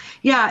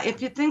 Yeah,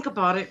 if you think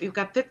about it, you've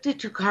got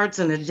 52 cards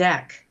in a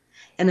deck.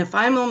 And if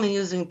I'm only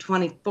using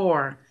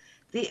 24,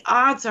 the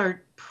odds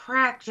are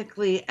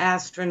practically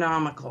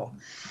astronomical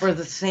for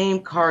the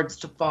same cards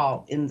to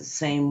fall in the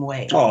same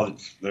way. Oh,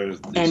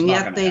 and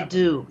yet they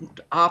do.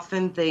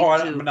 Often they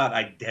do. Not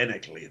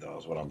identically, though,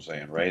 is what I'm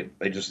saying, right?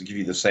 They just give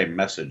you the same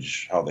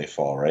message how they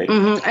fall, right?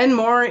 Mm-hmm. And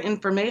more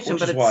information.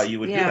 Which is why you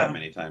would do that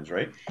many times,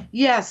 right?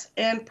 Yes,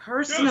 and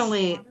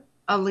personally,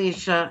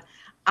 Alicia,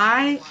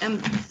 I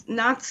am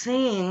not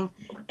saying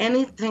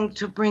anything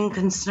to bring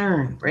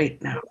concern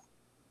right now.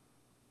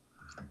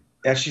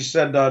 As she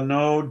said,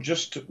 no,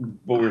 just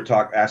we were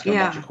asking a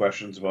bunch of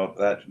questions about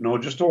that. No,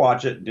 just to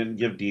watch it, didn't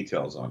give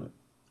details on it.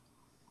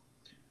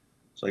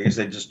 So I guess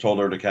they just told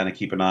her to kind of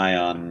keep an eye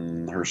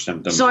on her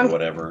symptoms or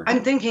whatever.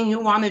 I'm thinking you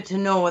wanted to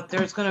know if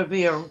there's going to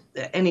be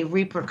any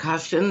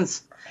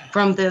repercussions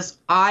from this.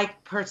 I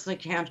personally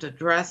can't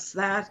address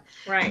that.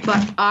 Right.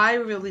 But I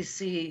really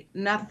see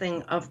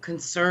nothing of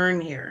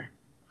concern here.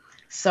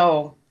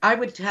 So I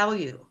would tell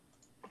you,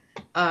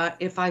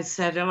 if I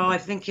said, I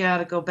think you ought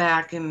to go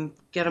back and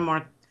get a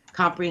more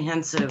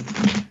comprehensive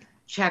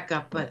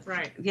checkup. But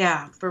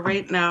yeah, for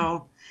right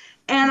now,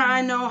 and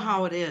I know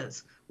how it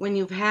is when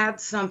you've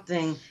had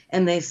something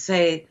and they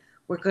say,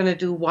 we're going to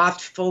do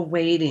watchful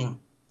waiting.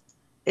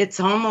 It's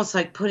almost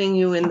like putting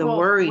you in the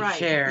worry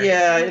chair.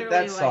 Yeah,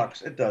 that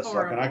sucks. It does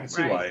suck. And I can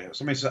see why.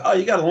 Somebody said,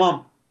 you got a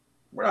lump.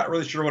 We're not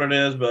really sure what it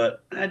is,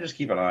 but just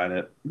keep an eye on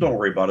it. Don't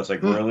worry about it. It's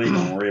like, really?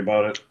 Don't worry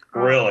about it?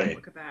 Really?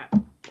 Look at that.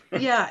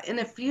 Yeah, and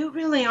if you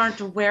really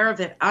aren't aware of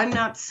it, I'm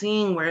not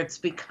seeing where it's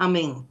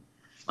becoming.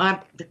 I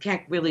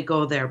can't really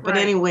go there. But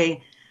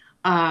anyway,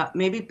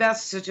 maybe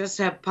best to just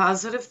have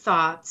positive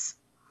thoughts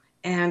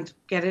and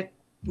get it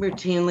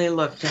routinely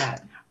looked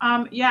at.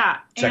 Yeah.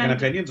 Second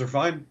opinions are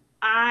fine.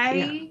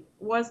 I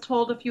was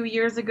told a few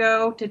years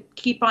ago to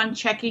keep on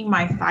checking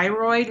my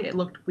thyroid. It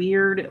looked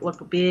weird. It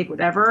looked big,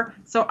 whatever.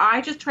 So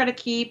I just try to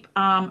keep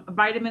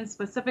vitamins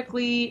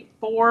specifically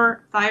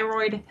for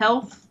thyroid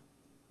health.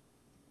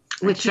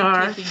 Which I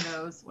are? keep taking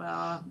those.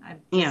 Well, I've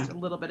just a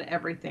little bit of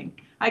everything.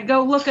 I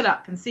go look it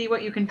up and see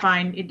what you can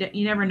find.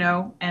 You never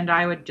know. And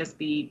I would just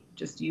be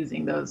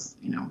using those,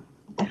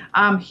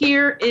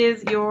 Here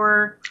is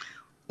your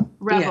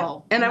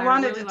Rebel. Yeah. And I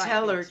wanted to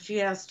tell her, she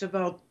asked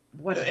about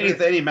what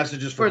any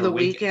messages for the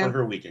weekend. For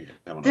her weekend.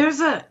 There's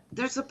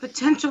a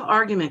potential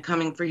argument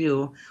coming for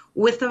you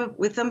with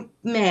a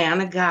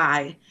man, a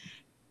guy,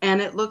 And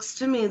it looks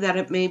to me that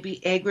it may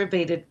be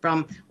aggravated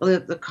from, well,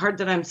 the card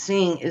that I'm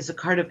seeing is a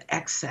card of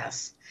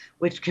excess,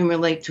 which can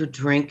relate to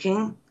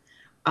drinking,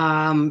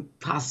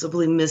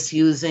 possibly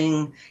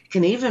misusing,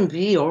 can even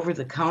be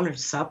over-the-counter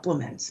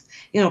supplements.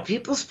 You know,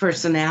 people's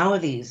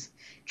personalities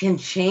can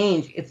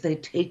change if they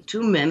take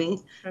too many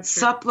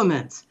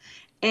supplements.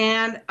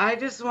 And I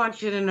just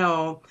want you to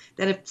know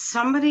that if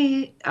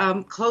somebody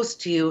close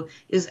to you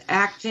is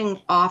acting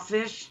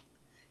offish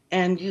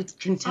and you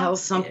can tell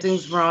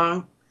something's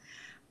wrong,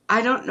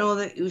 I don't know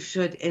that you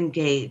should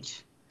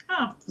engage.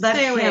 Oh,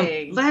 stay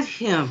away. Let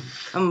him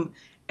come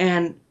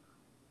and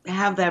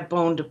have that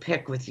bone to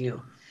pick with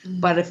you.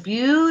 But if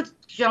you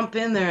jump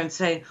in there and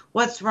say,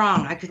 what's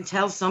wrong? I can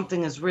tell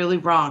something is really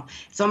wrong.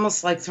 It's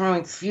almost like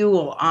throwing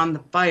fuel on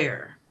the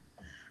fire.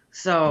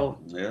 So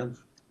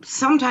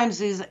sometimes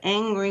these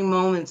angry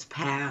moments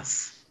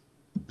pass.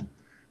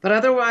 But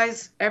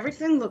otherwise,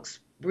 everything looks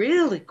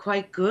really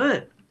quite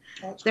good.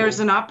 There's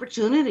an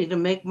opportunity to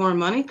make more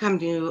money come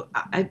to you.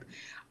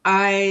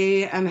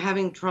 I am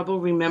having trouble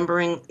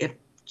remembering if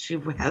she's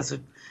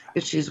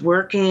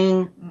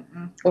working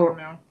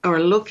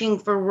or looking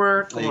for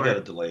work. You got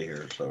a delay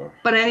here, so.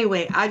 But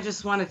anyway, I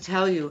just want to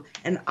tell you,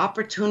 an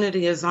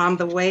opportunity is on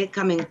the way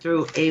coming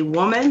through a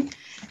woman.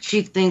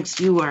 She thinks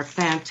you are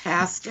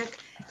fantastic,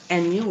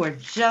 and you are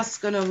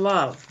just going to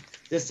love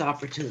this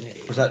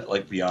opportunity. Was that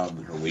like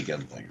beyond her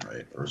weekend thing,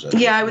 right? Or is that?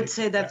 Yeah, I would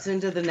say that's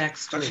into the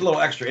next week. That's a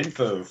little extra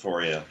info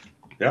for you.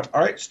 Yep.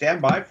 All right,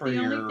 stand by for The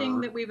your. only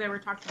thing that we've ever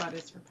talked about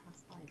is her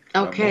past life.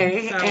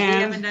 Okay, So we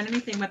haven't done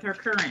anything with her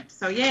current.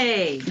 So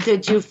yay.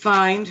 Did you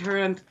find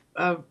her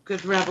a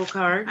good rebel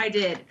card? I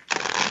did.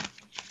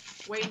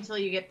 Wait until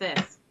you get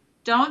this.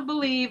 Don't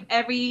believe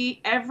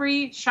every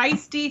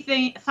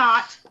shiesty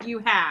thought you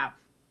have.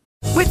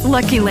 With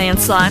Lucky Land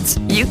Slots,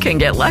 you can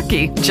get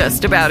lucky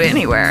just about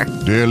anywhere.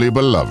 Dearly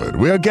beloved,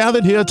 we are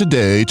gathered here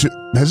today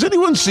to... Has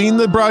anyone seen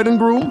the bride and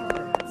groom?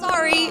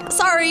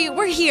 Sorry,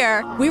 we're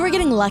here. We were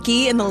getting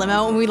lucky in the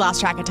limo and we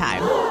lost track of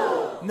time.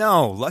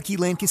 No, Lucky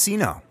Land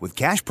Casino, with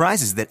cash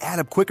prizes that add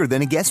up quicker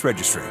than a guest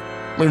registry.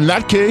 In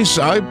that case,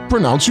 I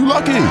pronounce you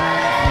lucky.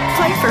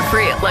 Play for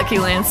free at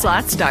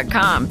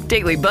LuckyLandSlots.com.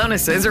 Daily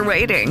bonuses are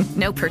waiting.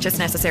 No purchase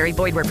necessary.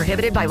 Void where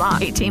prohibited by law.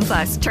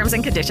 18+. Terms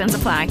and conditions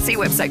apply. See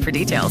website for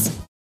details.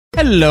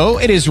 Hello,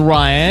 it is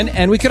Ryan,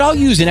 and we could all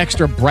use an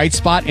extra bright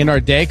spot in our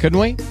day, couldn't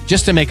we?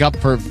 Just to make up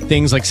for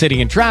things like sitting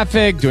in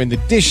traffic, doing the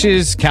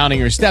dishes, counting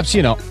your steps,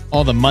 you know,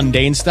 all the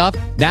mundane stuff.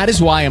 That is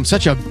why I'm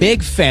such a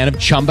big fan of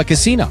Chumba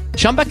Casino.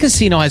 Chumba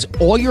Casino has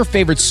all your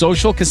favorite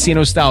social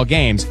casino-style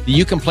games that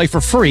you can play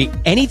for free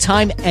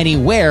anytime,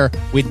 anywhere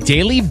with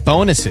daily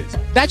bonuses.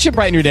 That should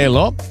brighten your day a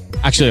little.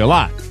 Actually, a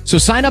lot. So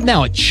sign up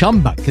now at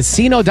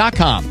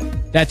ChumbaCasino.com.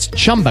 That's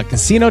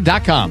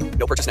ChumbaCasino.com.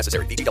 No purchase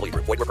necessary. VGW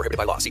Group. Void where prohibited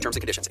by law. See terms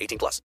and conditions.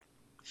 18+.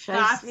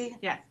 Thoughts,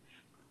 yes.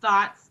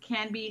 Thoughts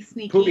can be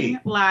sneaking, Poopy.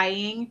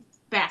 lying,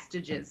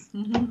 bastages.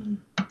 Oh,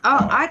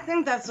 I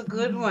think that's a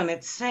good one.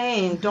 It's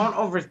saying don't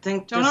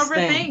overthink. Don't this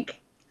overthink. thing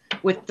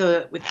with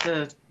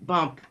the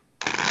bump.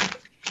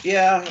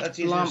 Yeah, that's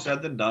easier Lump.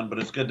 said than done, but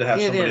it's good to have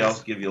It somebody is.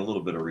 else give you a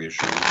little bit of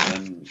reassurance.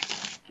 And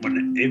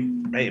when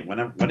in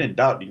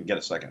doubt, you can get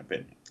a second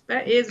opinion.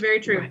 That is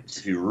very true.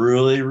 If you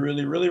really are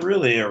really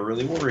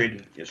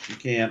worried, yes, you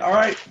can. All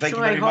right, thank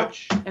you very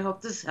much, I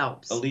hope this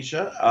helps.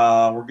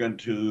 Alicia. We're going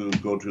to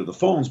go to the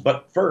phones,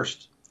 but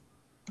first,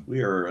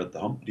 we are at the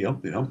hump. Oh,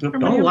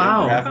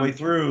 wow. We're halfway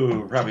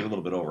through, probably a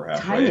little bit over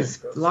halfway. Time is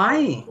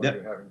flying.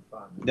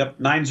 Yep,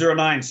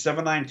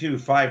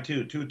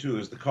 909-792-5222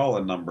 is the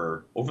call-in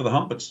number. Over the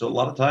hump, but still a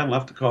lot of time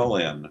left to call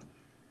in.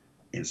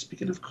 And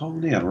speaking of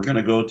calling in, we're going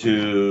to go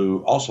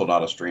to also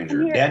not a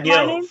stranger, Here,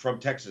 Danielle morning. from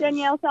Texas.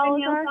 Danielle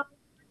Salazar.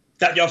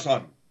 Danielle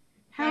son.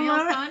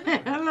 Hello,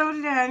 hello,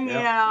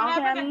 Danielle.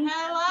 What happened?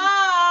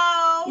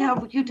 Hello. Yeah,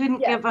 but you didn't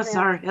give us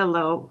our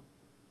hello.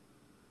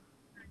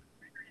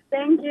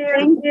 Thank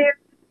you.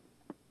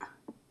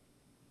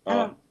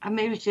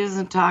 Maybe she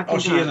isn't talking. Oh,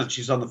 she to us. isn't.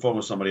 She's on the phone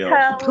with somebody else.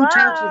 Hello. Who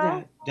taught you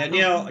that?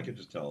 Danielle, I could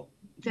just tell.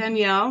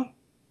 Danielle.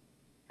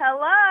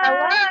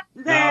 Hello.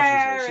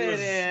 There she it was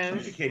is.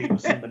 communicating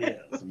with somebody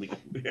else.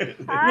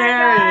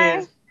 There it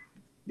is.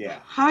 Yeah.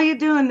 How you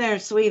doing there,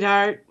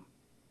 sweetheart?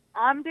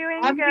 I'm doing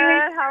good.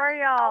 How are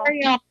y'all?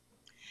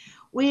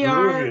 We are.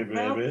 Groovy,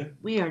 baby.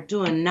 We are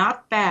doing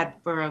not bad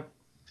for a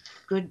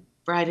good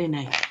Friday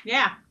night.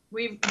 Yeah,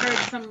 we've heard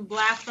some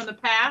blasts from the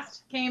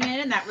past came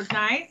in, and that was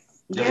nice.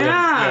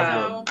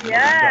 Yeah.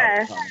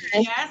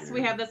 Yes,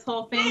 we have this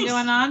whole thing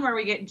going on where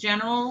we get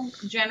general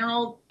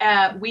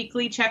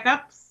weekly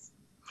checkups.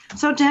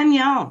 So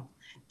Danielle,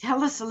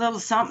 tell us a little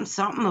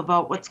something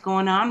about what's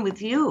going on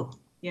with you.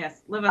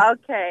 Yes, live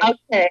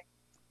Okay.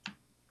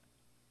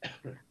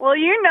 Well,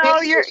 you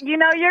know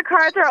your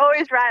cards are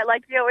always right.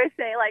 Like you always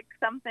say, like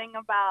something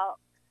about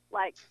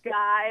like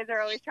guys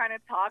are always trying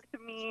to talk to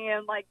me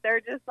and like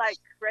they're just like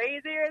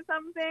crazy or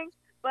something.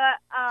 But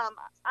I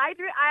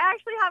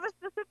actually have a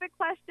specific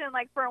question.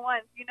 Like for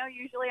once,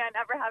 usually I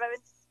never have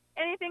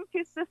anything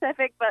too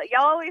specific, but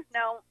y'all always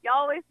know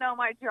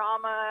my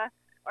drama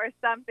or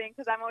something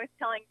because I'm always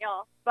telling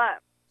y'all.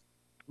 But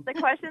the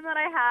question that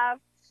I have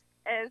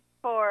is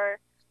for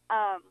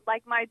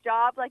like my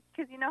job, like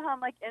because you know how I'm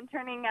like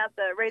interning at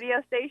the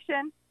radio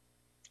station.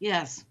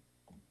 Yes.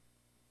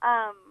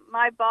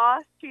 My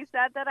boss, she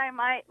said that I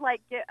might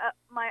like get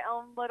my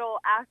own little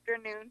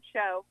afternoon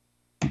show.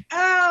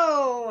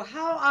 Oh,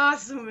 how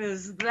awesome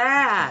is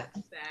that?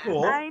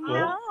 Cool. I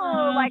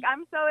know. Like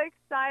I'm so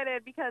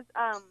excited because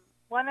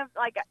one of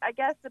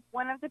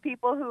the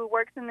people who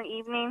works in the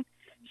evening,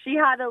 she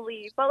had to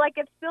leave. But like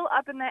it's still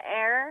up in the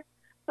air.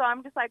 So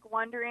I'm just like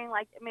wondering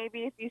like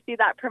maybe if you see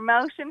that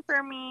promotion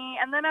for me.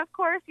 And then of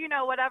course, you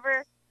know,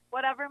 whatever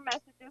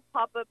messages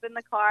pop up in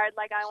the card,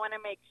 like I want to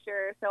make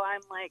sure so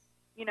I'm like,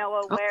 you know,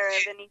 aware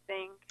of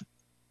anything.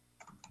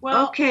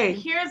 Well, okay.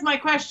 Here's my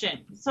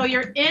question. So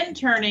you're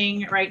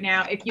interning right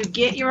now. If you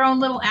get your own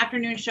little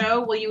afternoon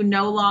show, will you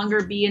no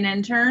longer be an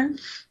intern?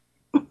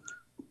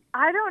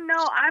 I don't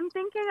know. I'm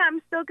thinking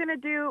I'm still going to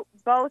do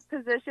both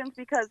positions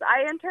because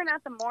I intern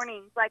at the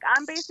mornings. Like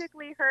I'm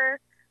basically her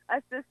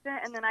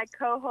assistant and then I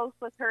co-host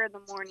with her in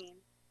the morning.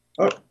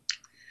 Oh.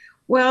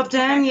 Well,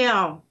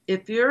 Danielle,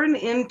 if you're an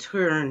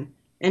intern,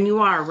 and you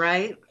are,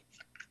 right?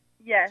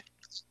 Yes.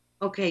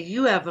 Okay,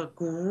 you have a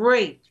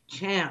great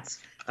chance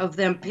of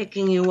them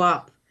picking you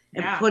up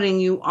and putting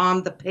you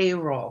on the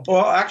payroll.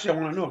 Well, actually,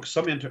 I want to know because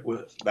some intern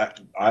that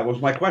was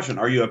my question.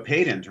 Are you a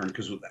paid intern?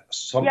 Because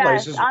some yes,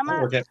 places I'm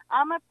a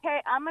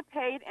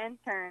paid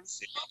intern.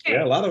 Okay.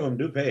 Yeah, a lot of them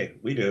do pay.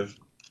 We do.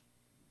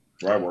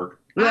 Where I work.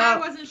 I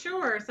wasn't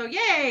sure, so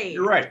yay!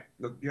 You're right.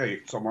 Yeah,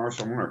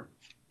 somewhere.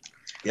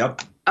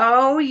 Yep.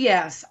 Oh,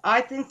 yes. I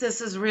think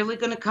this is really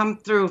going to come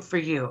through for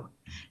you.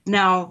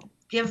 Now,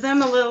 give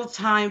them a little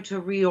time to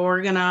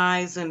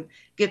reorganize and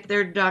get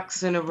their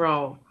ducks in a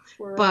row.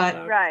 But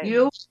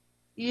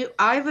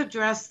I've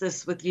addressed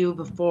this with you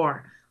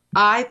before.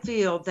 I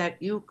feel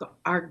that you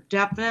are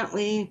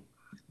definitely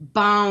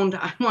bound,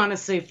 I want to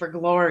say for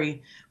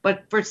glory,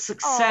 but for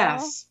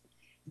success.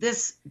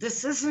 This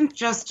isn't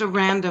just a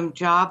random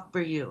job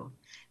for you.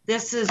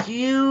 This is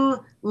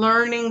you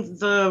learning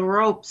the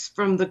ropes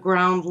from the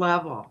ground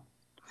level.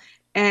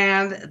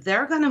 And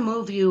they're going to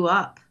move you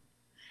up.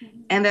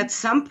 And at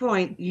some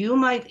point, you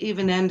might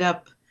even end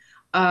up,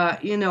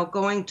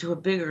 going to a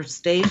bigger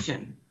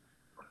station.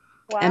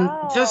 Wow. And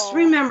just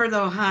remember,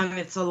 though, hon,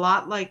 it's a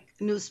lot like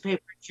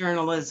newspaper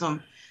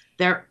journalism.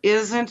 There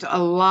isn't a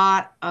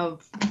lot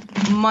of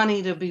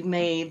money to be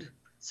made,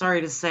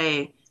 sorry to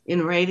say,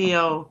 in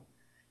radio,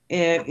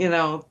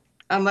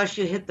 unless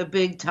you hit the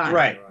big time.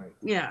 Right.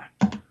 Yeah.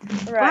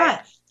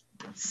 Right.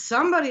 But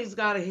somebody's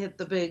got to hit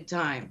the big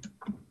time.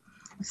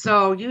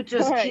 So you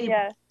just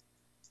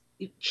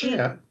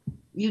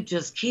you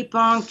just keep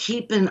on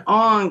keeping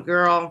on,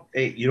 girl.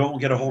 Hey, you don't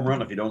get a home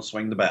run if you don't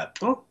swing the bat.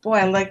 Oh boy,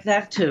 I like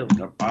that too.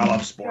 I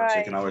love sports. Right.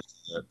 You can always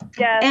do it.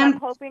 Yes, And- I'm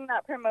hoping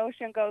that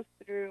promotion goes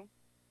through.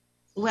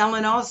 Well,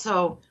 and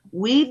also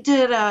we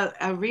did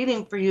a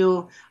reading for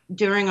you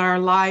during our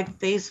live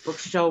Facebook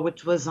show,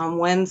 which was on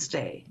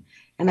Wednesday,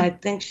 and I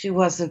think she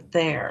wasn't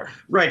there.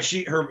 Right.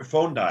 Her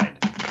phone died.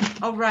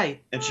 Oh,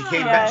 right. And she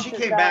came back. She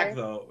came back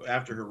though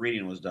after her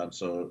reading was done,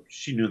 so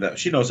she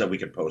knows that we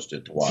could post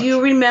it to watch. Do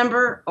you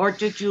remember, or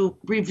did you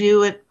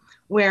review it,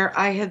 where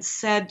I had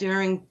said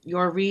during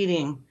your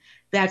reading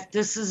that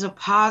this is a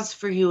pause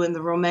for you in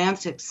the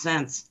romantic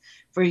sense,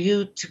 for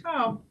you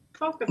to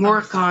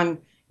work on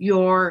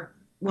your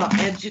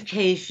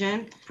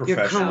education, your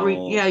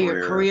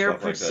career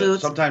stuff like that.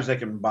 pursuits. Sometimes they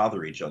can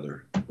bother each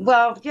other.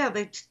 Well, yeah,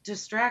 they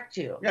distract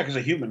you. Yeah, because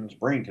a human's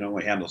brain can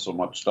only handle so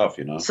much stuff,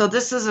 you know. So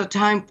this is a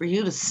time for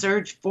you to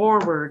surge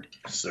forward.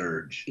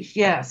 Surge.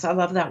 Yes, I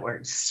love that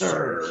word,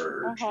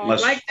 surge.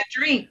 Unless, like the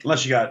drink.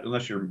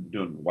 Unless you're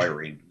doing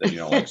wiring, then you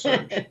don't like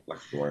surge, like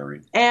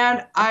wiring.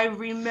 And I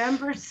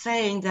remember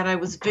saying that I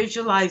was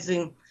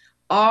visualizing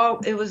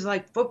it was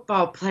like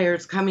football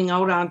players coming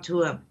out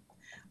onto a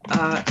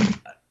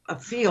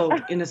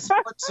field in a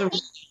sports arena.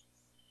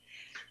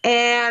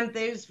 And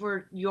these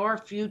were your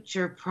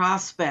future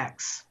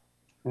prospects.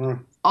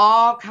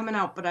 All coming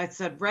out. But I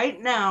said, right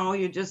now,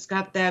 you just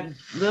got that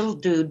little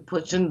dude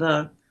pushing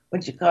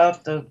what you call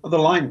it? The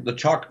line, the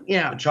chalk.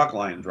 Yeah. The chalk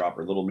line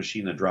dropper, little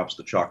machine that drops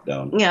the chalk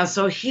down. Yeah,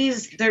 so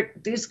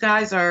these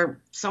guys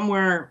are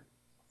somewhere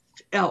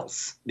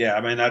else. Yeah,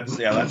 I mean,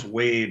 that's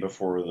way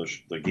before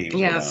the game.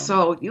 Yeah,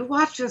 so you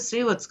watch and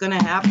see what's going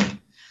to happen.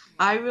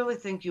 I really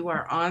think you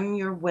are on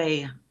your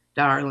way,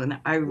 darling.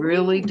 I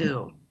really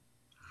do.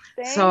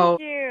 Thank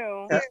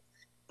you.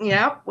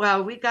 Yeah,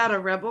 well, we got a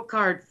rebel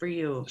card for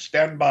you.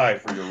 Stand by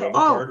for your rebel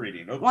card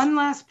reading. Oops. One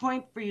last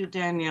point for you,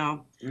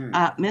 Danielle.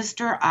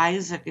 Mr.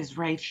 Isaac is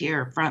right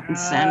here, front and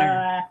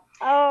center.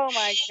 Oh,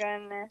 my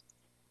goodness.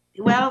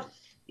 Well,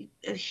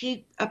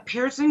 he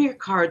appears in your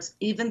cards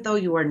even though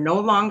you are no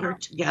longer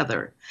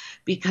together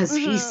because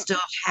he still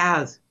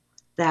has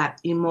that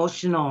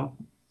emotional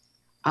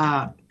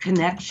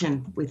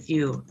connection with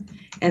you.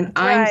 And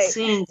I'm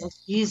seeing that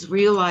he's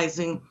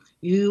realizing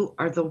you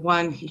are the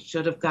one he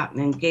should have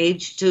gotten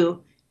engaged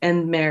to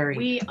and married.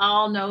 We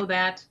all know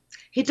that.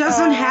 He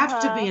doesn't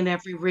have to be in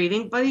every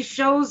reading, but he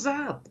shows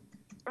up.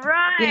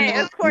 Right,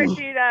 of course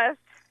he does.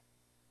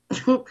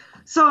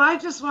 So I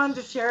just wanted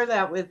to share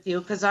that with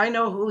you because I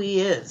know who he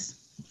is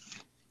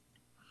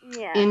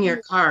Yeah. in your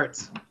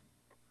cards.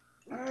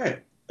 All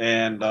right.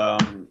 And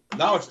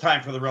now it's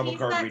time for the Rebel He's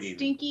card that reading.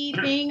 stinky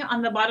thing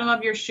on the bottom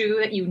of your shoe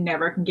that you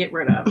never can get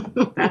rid of.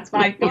 That's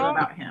what I feel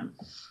about him.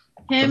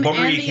 Him The booger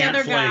and you the can't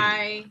other fling.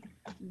 guy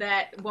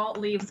that won't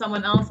leave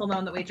someone else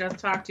alone that we just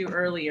talked to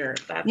earlier.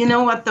 That's You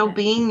know what, though?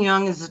 Being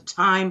young is a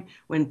time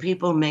when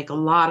people make a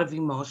lot of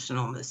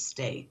emotional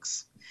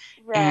mistakes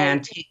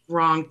and take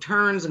wrong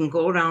turns and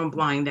go down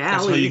blind alleys.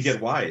 That's how you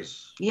get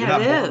wise. Yeah, You're not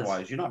born it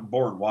wise. You're not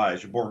born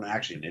wise. You're born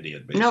actually an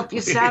idiot, basically. No, if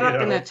you sat up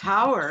You in know, a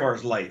tower, as far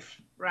as life.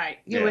 Right.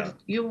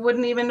 You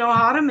wouldn't even know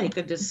how to make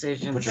a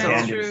decision. Put your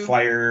hand in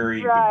fire,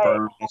 you Right. can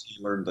burn, that's how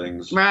you learn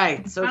things.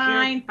 Right. So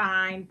fine.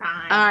 All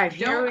right,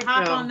 here Don't we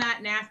hop go. on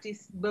that nasty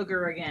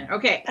booger again.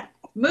 Okay, I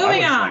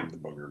moving would on.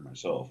 fling the booger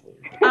myself.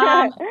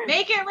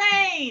 Make it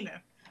rain.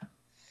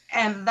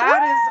 And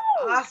that is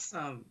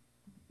awesome.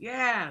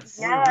 Yes.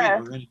 What are we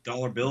raining? We're raining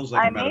dollar bills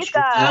like I I'm at a need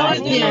strip that. club. I What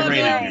are we need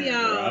raining that.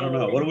 here? I don't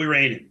know. What are we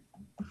raining?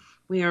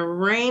 We are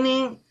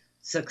raining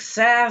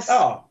success.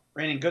 Oh,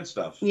 raining good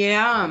stuff.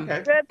 Yeah.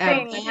 Okay. Good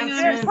things.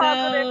 Good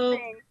positive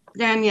things.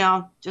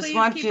 Danielle, just Please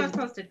want keep you us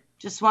posted.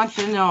 just want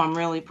you to know I'm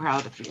really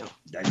proud of you.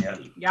 Danielle.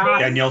 Yeah.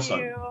 Danielle's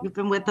son. You've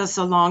been with us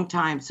a long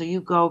time, so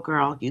you go,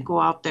 girl. You go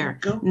out there,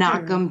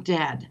 knock them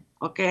dead.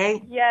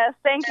 Okay? Yes,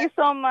 thank you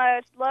so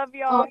much. Love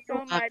y'all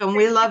so much. And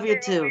we Thank love you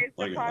for too. always the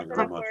Thank you positive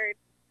very much. words.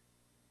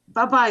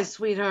 Bye-bye,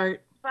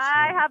 sweetheart.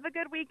 Bye. Have a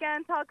good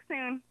weekend. Talk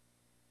soon.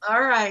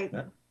 All right.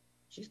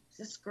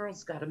 This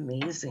girl's got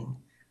amazing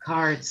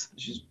cards.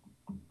 She's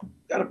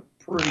got a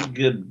pretty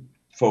good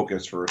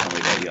focus for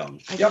somebody that young.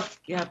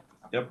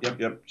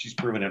 Yep. She's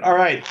proven it. All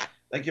right.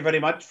 Thank you very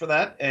much for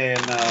that. And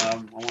I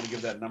want to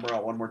give that number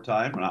out one more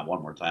time. Not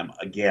one more time.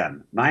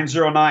 Again.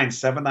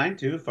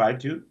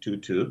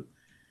 909-792-5222.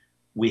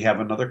 We have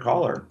another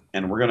caller.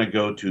 And we're going to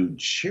go to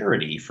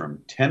Charity from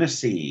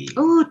Tennessee.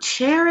 Oh,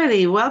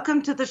 Charity,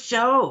 welcome to the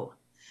show.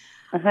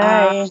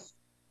 Hi.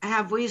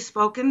 Have we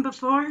spoken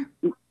before?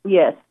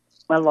 Yes,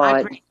 my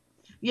lord.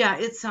 Yeah,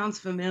 it sounds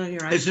familiar.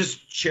 Is this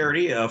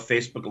Charity a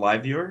Facebook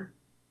Live viewer?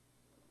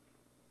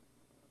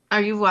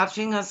 Are you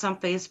watching us on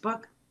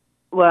Facebook?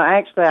 Well,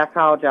 actually, I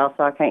called y'all,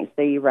 so I can't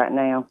see you right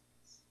now.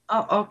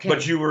 Oh, okay.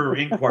 But you were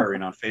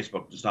inquiring on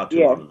Facebook just not too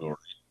Yes. long ago. All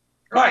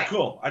right,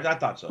 cool. I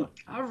thought so.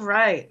 All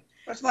right.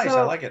 That's nice. So,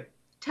 I like it.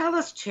 Tell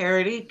us,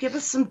 Charity. Give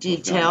us some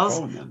details.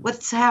 phone then.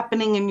 What's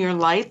happening in your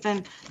life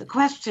and the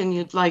question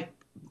you'd like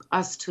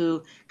us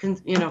to,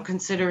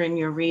 consider in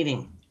your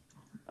reading.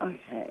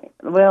 Okay.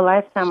 Well,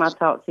 last time I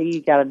talked to you,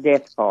 you got a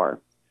death card.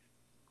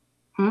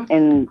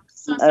 And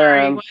So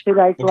sorry, 2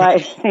 days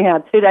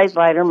later, 2 days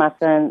later, my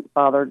son's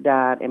father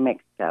died in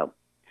Mexico.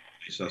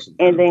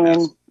 And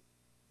then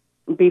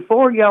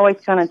before, you always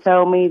kind of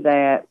told me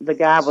that the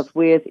guy I was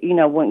with,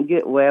 wouldn't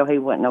get well. He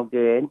wasn't no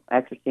good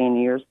after 10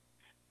 years.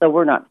 So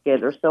we're not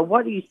together. So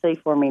what do you see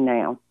for me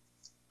now?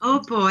 Oh,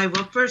 boy.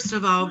 Well, first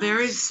of all,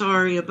 very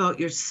sorry about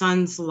your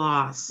son's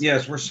loss.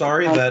 Yes, we're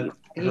sorry that her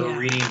Yeah.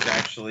 readings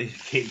actually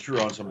came through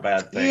on some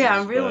bad things. Yeah,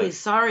 I'm really but-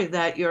 sorry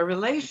that your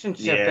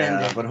relationship Yeah,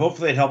 ended. but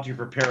hopefully it helped you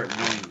prepare it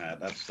knowing that.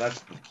 That's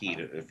the key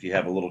to if you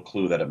have a little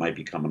clue that it might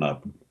be coming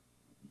up.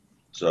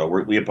 So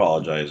we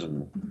apologize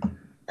and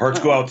hearts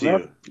go out to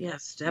you.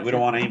 Yes, We definitely.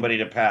 don't want anybody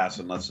to pass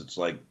unless it's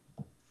like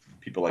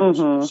people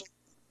like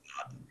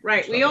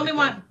Right. We only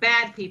want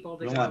bad people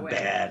to we don't go want away.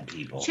 bad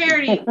people.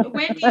 Charity,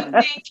 when do you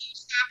think you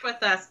stopped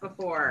with us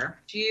before?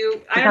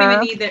 I don't even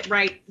need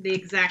the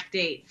exact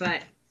date,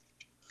 but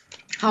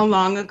How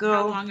long ago?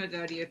 how long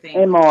ago do you think?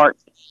 In March.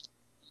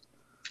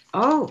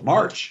 Oh.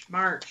 March.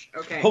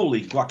 Okay.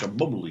 Holy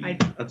guacamole.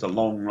 That's a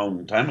long,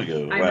 long time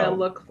ago. I'm Wow. gonna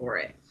look for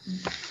it.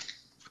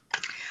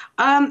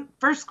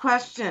 First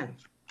question.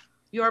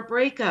 Your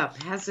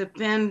breakup, has it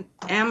been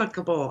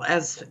amicable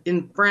as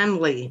in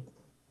friendly?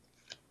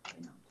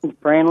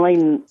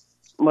 Friendly.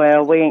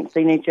 Well, we ain't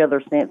seen each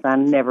other since. I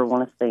never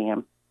want to see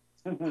him.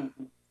 Okay,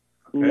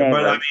 Never.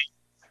 but I mean,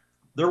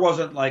 there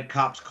wasn't like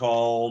cops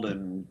called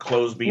and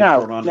clothes being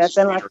No, thrown on the nothing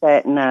street like or-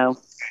 that. No.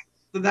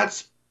 Then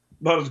that's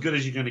about as good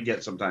as you're going to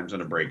get sometimes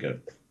in a breakup.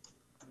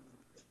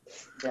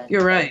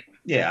 You're right.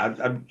 Yeah,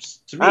 to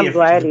me, I'm if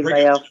glad the he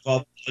breakup left.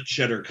 involved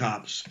bloodshed or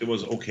cops, it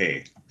was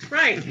okay.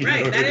 Right.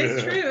 That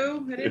is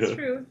true. That is Yeah.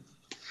 true.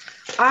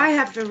 I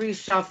have to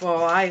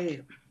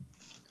reshuffle.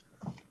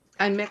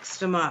 I mixed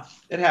them up.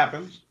 It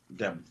happens.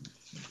 Deb,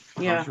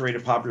 Yeah. contrary to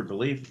popular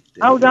belief.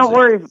 Oh, don't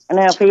worry.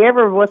 Now, if he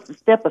ever was to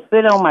step a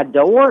foot on my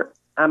door,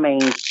 I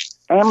mean,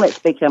 ambulance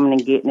be coming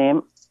and getting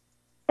him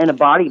in a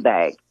body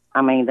bag.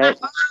 I mean, that's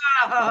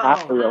how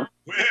I feel.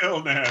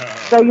 Well, now.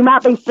 So you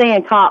might be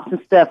seeing cops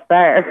and stuff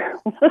there.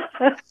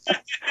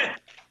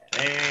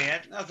 Hey,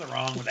 nothing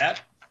wrong with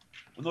that.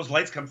 When those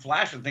lights come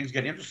flashing, things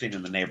get interesting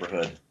in the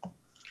neighborhood.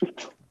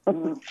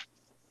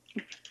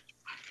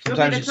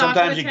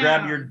 Sometimes you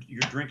grab your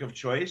drink of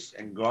choice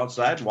and go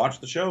outside and watch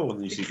the show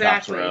when you see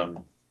cops Exactly.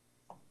 around.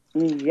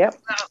 Yep.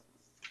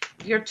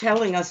 You're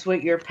telling us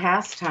what your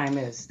pastime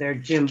is there,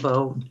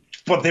 Jimbo.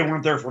 But they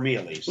weren't there for me,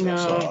 at least. No.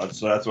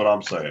 So that's what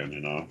I'm saying,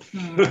 you know.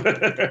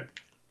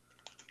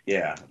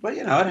 Yeah, but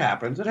it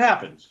happens. It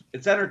happens.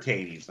 It's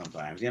entertaining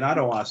sometimes. I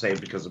don't want to say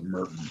because of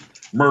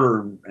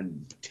murder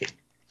and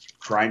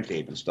crime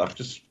tape and stuff.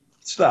 Just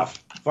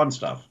stuff, fun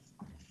stuff.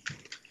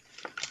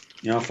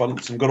 Fun.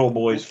 Some good old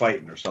boys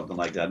fighting or something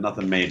like that.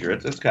 Nothing major.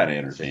 It's kind of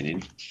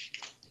entertaining.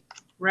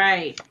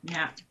 Right.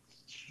 Yeah.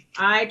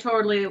 I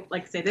totally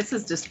say this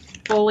is just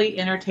fully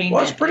entertainment.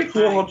 Well, it's pretty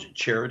cool.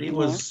 Charity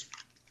was.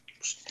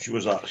 She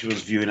was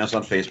viewing us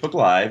on Facebook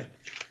Live,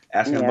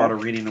 asking about a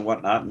reading and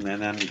whatnot, and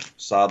then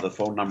saw the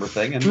phone number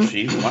thing, and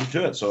she went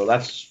to it. So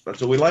that's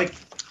what we like.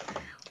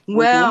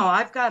 Well,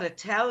 I've got to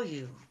tell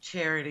you,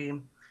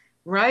 Charity,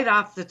 right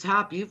off the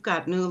top, you've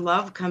got new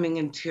love coming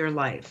into your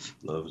life.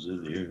 Love's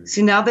in here.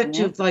 See, now that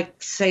you've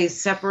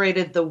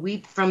separated the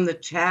wheat from the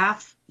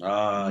chaff.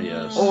 Ah,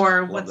 yes.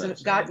 Or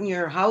gotten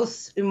your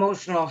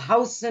emotional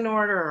house in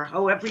order, or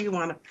however you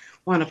want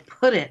to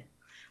put it.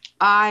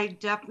 I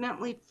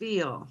definitely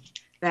feel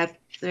that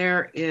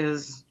there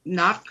is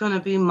not going to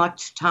be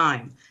much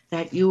time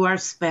that you are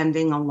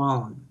spending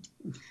alone.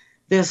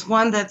 This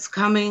one that's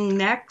coming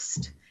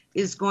next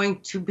is going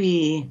to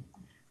be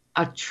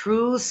a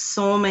true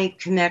soulmate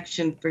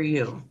connection for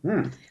you,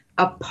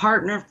 a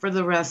partner for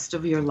the rest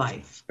of your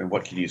life. And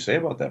what can you say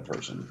about that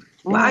person?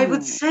 Well, I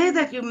would say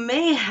that you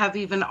may have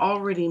even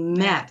already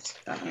met,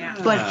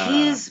 but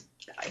he's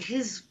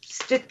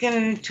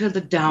sticking to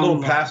the down.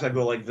 Little pass, I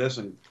go like this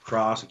and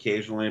cross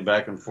occasionally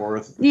back and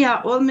forth.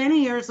 Yeah, well,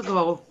 many years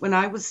ago, when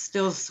I was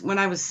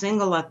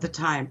single at the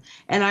time,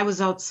 and I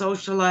was out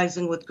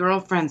socializing with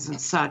girlfriends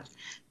and such,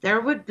 there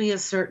would be a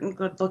certain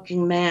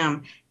good-looking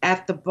man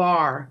at the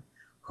bar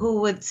who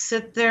would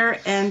sit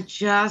there and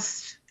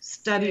just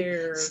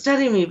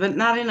study me, but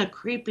not in a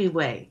creepy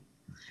way.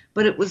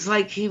 But it was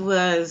like he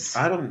was...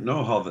 I don't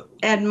know how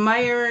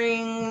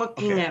admiring,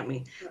 looking at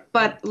me.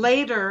 But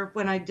later,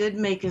 when I did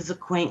make his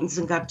acquaintance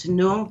and got to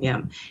know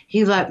him,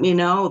 he let me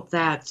know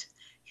that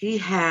he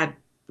had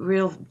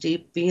real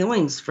deep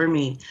feelings for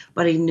me,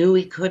 but he knew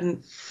he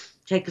couldn't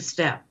take a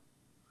step.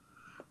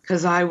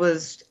 Because I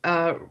was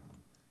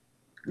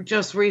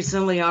just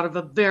recently out of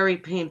a very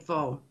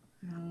painful,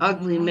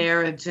 ugly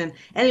marriage. And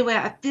anyway,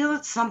 I feel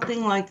it's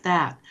something like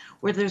that,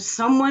 where there's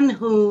someone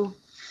who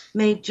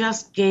may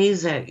just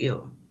gaze at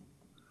you.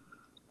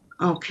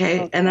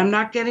 Okay, and I'm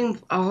not getting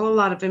a whole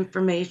lot of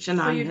information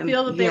on him. So you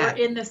feel that they were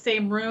in the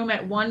same room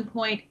at one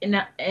point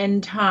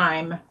in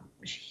time.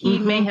 He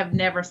may have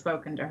never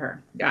spoken to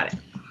her. Got it.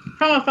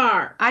 From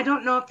afar. I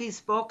don't know if he's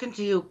spoken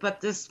to you, but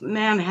this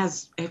man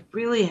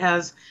really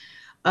has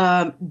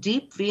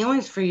deep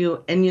feelings for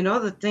you. And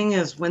the thing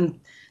is, when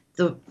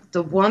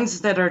the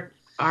ones that are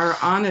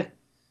on it.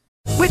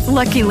 With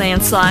Lucky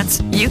Land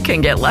Slots, you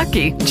can get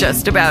lucky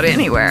just about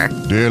anywhere.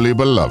 Dearly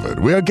beloved,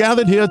 we are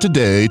gathered here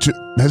today to...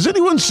 Has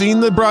anyone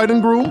seen the bride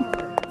and groom?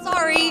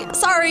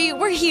 Sorry,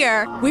 we're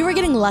here. We were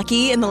getting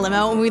lucky in the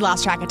limo and we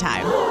lost track of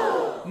time.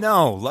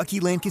 No, Lucky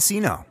Land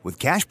Casino, with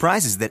cash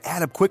prizes that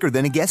add up quicker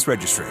than a guest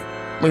registry.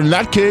 In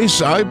that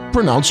case, I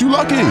pronounce you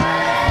lucky.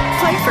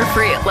 Play for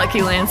free at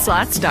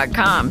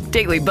LuckyLandSlots.com.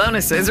 Daily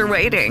bonuses are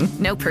waiting.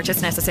 No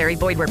purchase necessary.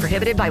 Void where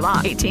prohibited by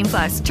law.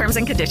 18+. Terms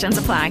and conditions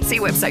apply. See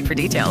website for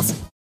details.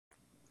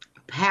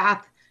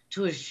 Path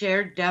to a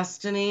shared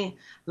destiny.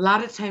 A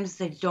lot of times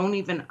they don't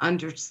even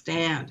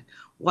understand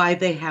why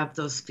they have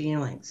those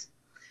feelings.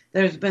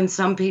 There's been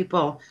some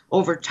people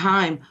over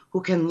time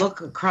who can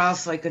look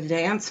across like a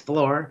dance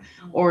floor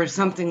or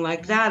something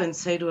like that and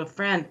say to a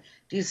friend,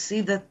 do you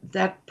see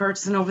that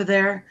person over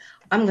there?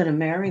 I'm going to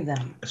marry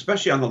them.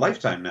 Especially on the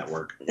Lifetime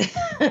Network.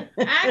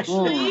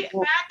 Actually,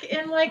 back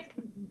in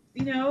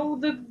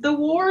the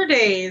war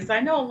days,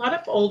 I know a lot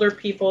of older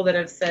people that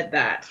have said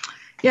that.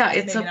 Yeah,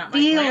 it's a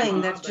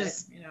feeling that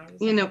just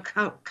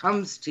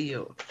comes to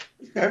you.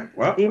 Okay,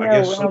 well, I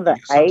guess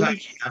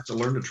sometimes you have to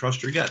learn to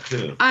trust your gut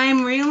too.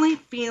 I'm really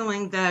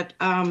feeling that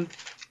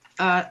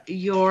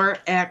your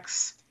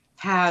ex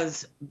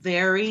has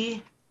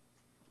very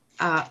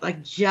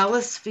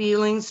jealous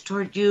feelings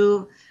toward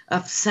you,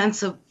 a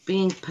sense of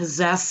being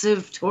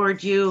possessive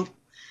toward you.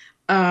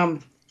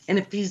 And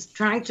if he's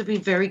trying to be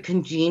very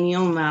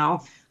congenial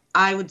now,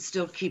 I would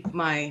still keep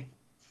my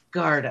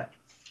guard up.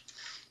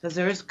 Because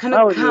there's kind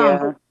of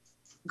Yeah.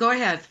 Go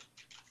ahead.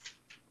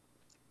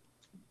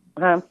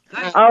 My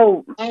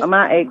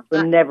ex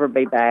will never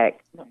be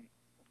back.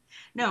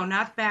 No,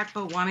 not back,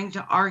 but wanting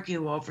to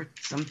argue over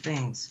some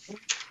things.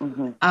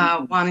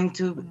 Wanting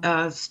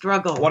to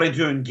struggle. Wanting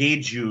to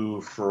engage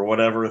you for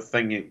whatever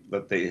thing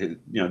that they,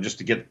 just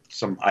to get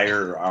some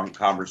ire on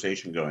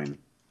conversation going.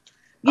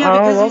 Yeah,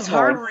 because he's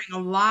harboring a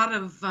lot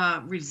of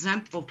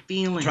resentful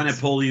feelings. Trying to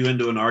pull you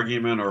into an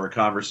argument or a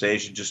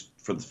conversation just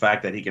for the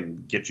fact that he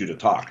can get you to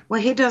talk.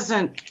 Well, he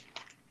doesn't.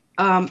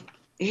 I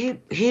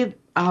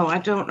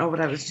don't know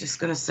what I was just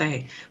going to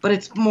say, but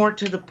it's more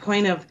to the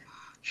point of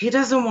he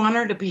doesn't want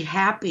her to be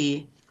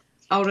happy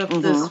out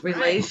of this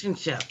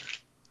relationship.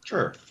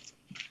 Sure.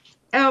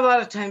 And a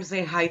lot of times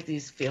they hide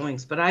these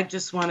feelings, but I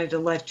just wanted to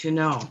let you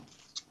know.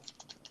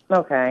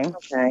 Okay.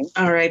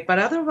 All right, but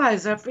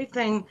otherwise,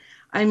 everything,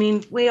 I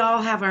mean, we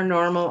all have our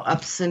normal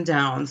ups and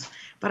downs,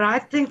 but I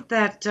think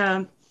that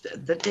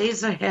the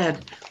days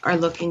ahead are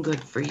looking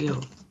good for you.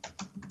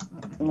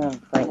 Oh,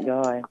 thank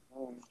God.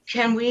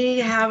 Can we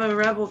have a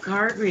Rebel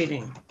card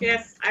reading?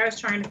 Yes, I was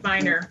trying to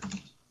find her.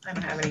 I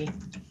don't have any.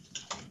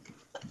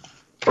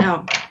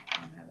 No.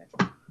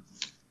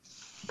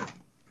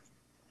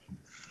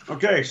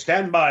 Okay,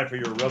 stand by for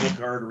your Rebel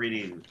card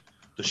reading.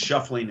 The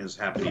shuffling is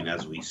happening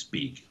as we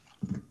speak.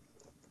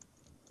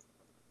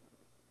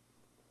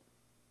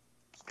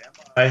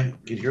 I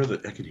can hear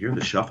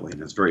the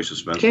shuffling. It's very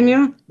suspenseful. Can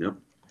you? Yep.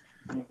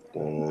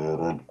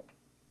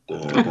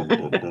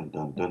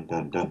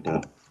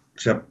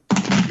 Except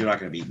you're not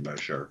going to be eaten by a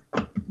shark.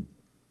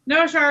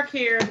 No shark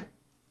here.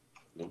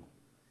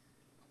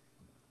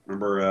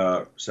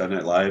 Remember Saturday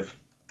Night Live?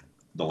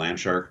 The land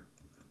shark?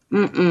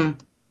 Mm-mm.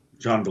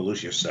 John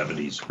Belushi,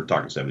 70s. We're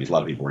talking 70s. A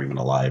lot of people weren't even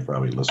alive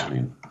probably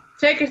listening.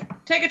 Take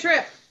a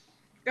trip.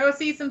 Go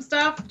see some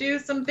stuff. Do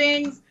some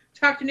things.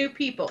 Talk to new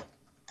people.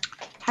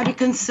 Have you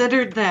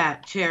considered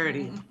that,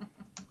 Charity?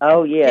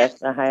 Oh,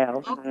 yes, I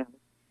have.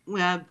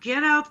 Well,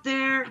 get out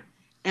there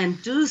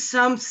and do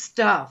some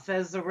stuff,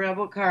 as the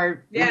Rebel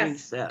card reading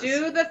Yes. says.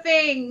 Do the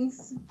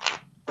things.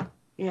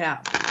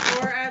 Yeah.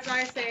 Or as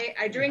I say,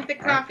 I drink the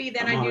coffee,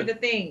 then I do the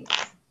things.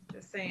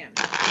 Just saying.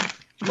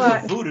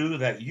 But voodoo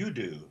that you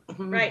do.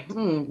 Right.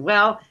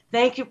 Well,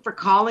 thank you for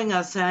calling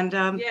us, and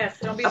yes,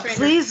 don't be strangers.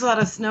 please let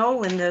us know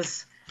when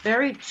this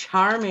very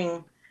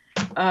charming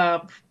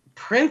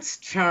Prince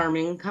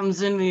Charming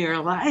comes into your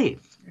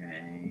life.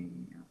 Right.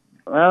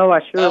 Oh,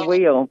 I sure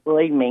will.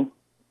 Believe me.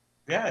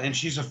 Yeah, and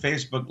she's a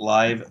Facebook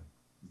Live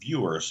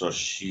viewer, so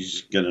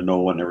she's going to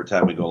know when every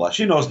time we go live.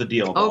 She knows the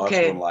deal about us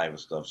going live and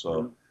stuff,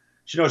 so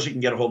she knows she can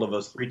get a hold of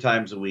us 3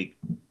 times a week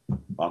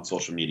on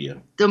social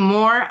media. The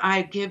more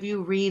I give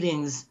you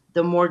readings,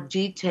 the more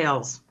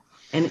details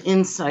and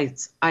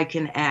insights I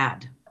can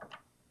add.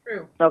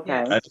 True.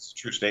 Okay. That's a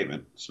true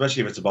statement,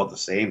 especially if it's about the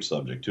same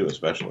subject, too,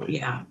 especially.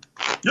 Yeah.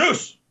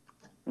 Yes!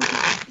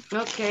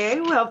 Okay,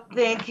 well,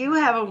 thank you.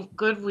 Have a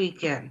good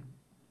weekend.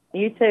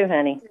 You too,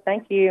 honey.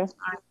 Thank you.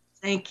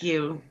 Thank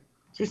you.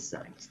 She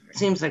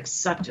seems like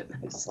such a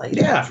nice lady.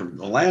 Yeah, from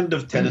the land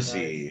of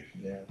Tennessee.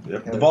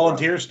 Yep, the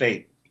volunteer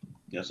state.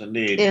 Yes,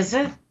 indeed. Is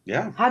it?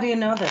 Yeah. How do you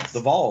know this?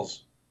 The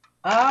Vols.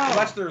 Oh. Well,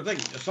 that's their thing.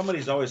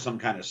 Somebody's always some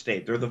kind of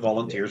state. They're the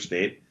volunteer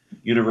state.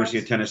 University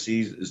of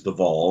Tennessee is the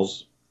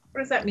Vols.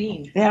 What does that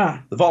mean?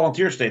 Yeah. The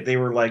volunteer state. They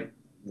were like,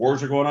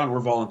 wars are going on, we're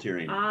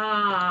volunteering.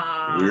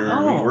 Ah.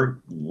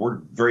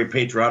 We're very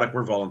patriotic,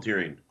 we're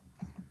volunteering.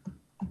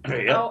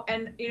 Yep. Oh,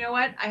 and you know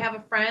what? I have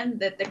a friend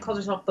that calls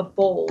herself the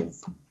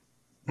Vols.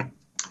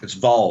 It's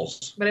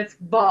Vols. But it's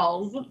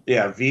balls.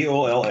 Yeah,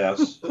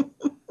 VOLS.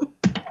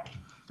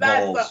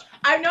 Vols.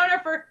 I've known her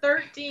for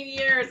 13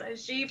 years, and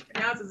she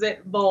pronounces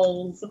it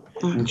Vols.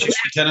 She's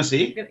from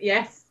Tennessee?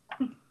 Yes.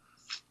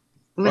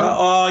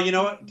 Well, you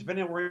know what?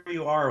 Depending on where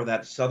you are with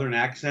that southern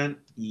accent,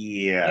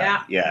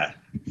 yeah.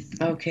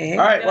 Okay.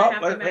 All right,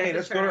 well, hey,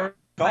 let's go to our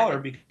caller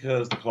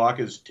because the clock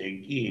is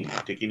ticking.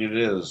 Ticking it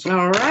is.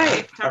 All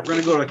right. We're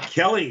going to go to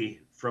Kelly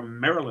from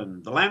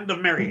Maryland, the land of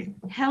Mary.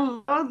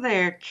 Hello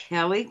there,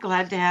 Kelly.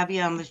 Glad to have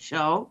you on the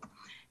show.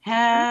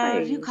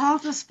 Have you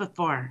called us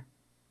before?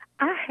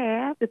 I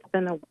have. It's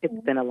been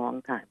a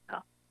long time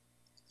though.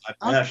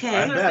 Okay.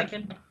 I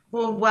bet.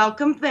 Well,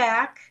 welcome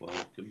back.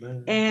 Welcome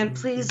back. And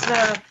please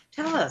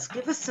tell us,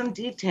 give us some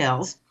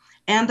details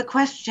and the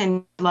question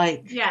you'd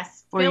like.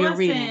 Yes. For Fill your us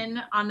reading.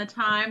 in on the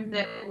time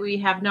that we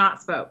have not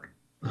spoke.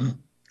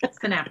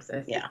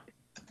 Synopsis. Yeah.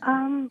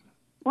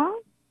 Well,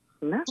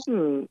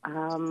 nothing.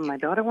 My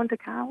daughter went to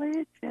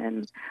college,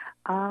 and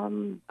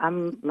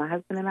my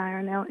husband and I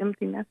are now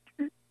empty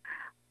nesters.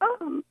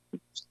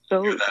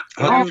 So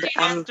I've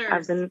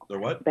been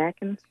back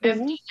in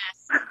school.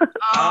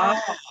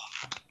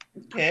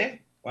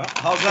 Okay. Well,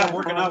 how's that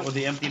working out with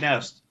the empty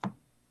nest?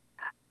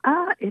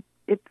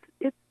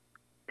 It's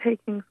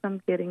taking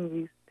some getting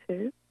used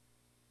to.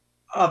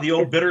 Oh, the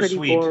old it's bittersweet.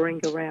 Pretty boring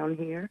around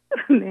here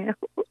now.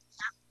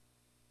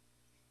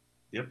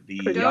 Yep.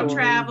 Go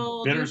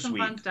travel, do bittersweet. some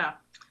fun stuff.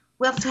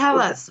 Well, tell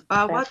us,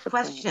 what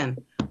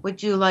question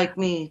would you like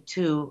me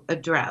to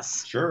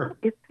address? Sure.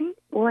 It seems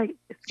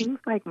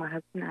like my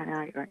husband and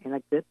I are in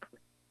a good place.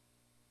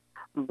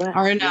 But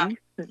Or in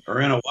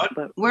a what?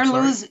 But We're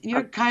losing.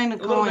 You're kind of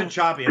a little going. bit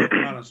choppy. I'm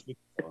not on speaker.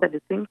 I said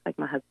it seems like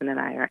my husband and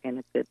I are in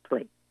a good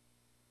place.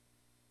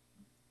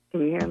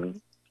 Can you hear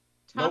me?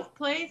 Tough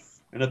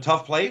place? In a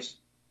tough place?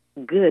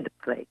 Good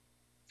place.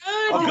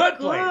 Good. A good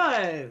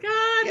place. Good.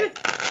 Yeah,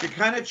 you're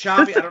kind of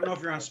choppy. I don't know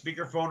if you're on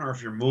speakerphone or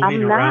if you're moving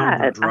I'm around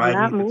not. or driving.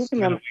 I'm not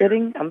moving.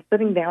 I'm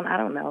sitting down. I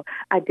don't know.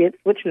 I did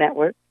switch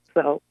networks,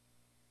 so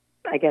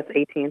I guess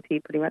AT&T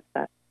pretty much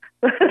sucks.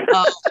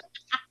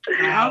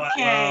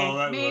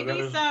 Okay.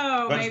 Maybe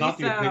so. But it's not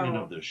the opinion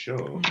of this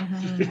show.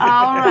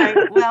 All right.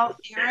 Well,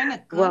 you're in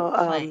a good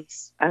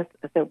place. I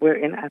said we're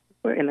in a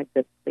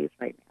good place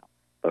right now.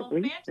 But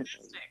recently,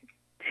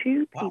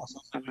 two people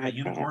from my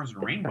unicorns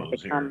and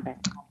rainbows here.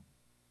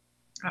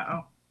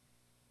 Uh-oh.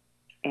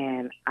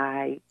 and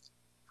I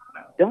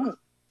don't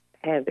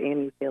have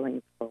any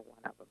feelings for one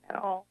of them at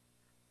all.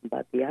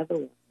 But the other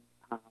one,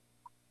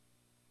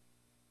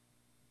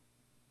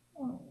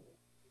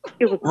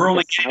 we're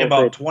only getting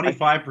about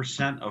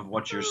 25% of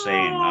what you're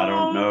saying. I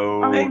don't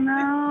know. I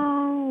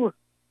know.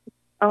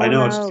 I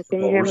know it's Can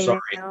difficult. you hear We're me sorry.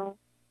 now?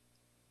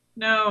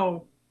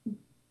 No.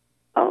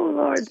 Oh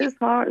Lord, this is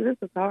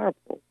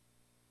horrible.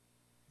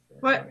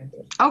 What?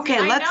 Okay,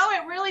 I let's. know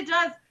it really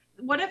does.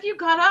 What if you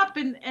got up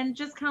and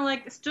just kind of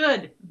like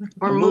stood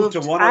or moved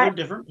to one other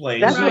different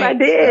place? That's what I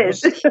did.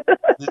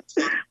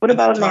 What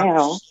about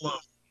now?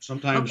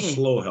 Sometimes Okay.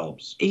 slow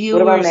helps. You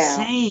What about were now?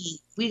 saying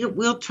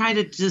we'll try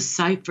to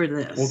decipher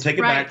this. We'll take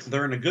it back.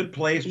 They're in a good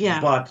place,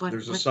 Yeah, but but-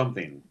 there's a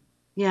something.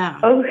 Yeah.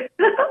 Oh,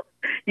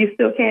 you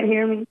still can't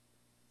hear me?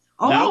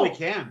 Oh, Now we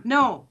can.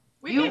 No.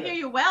 We can hear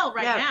you well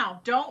right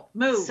now. Don't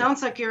move.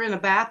 Sounds like you're in a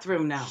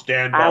bathroom now.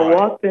 Stand I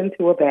walked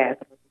into a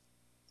bathroom.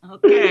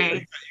 Okay.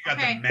 You got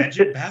the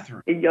magic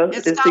bathroom.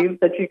 It seems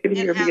that you can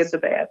hear me in the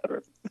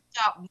bathroom. It's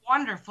got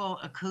wonderful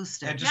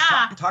acoustics. And just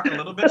talk a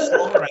little bit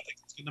slower. I think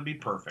it's going to be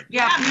perfect.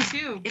 Yeah, me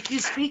too. If you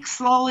speak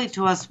slowly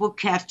to us, we'll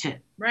catch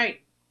it.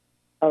 Right.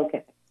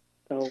 Okay.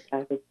 So I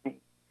was saying,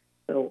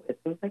 so it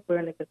seems like we're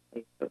in a good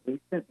place, but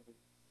recently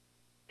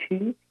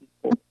 2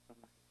 people from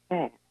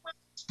my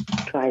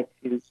past tried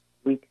to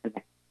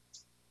reconnect.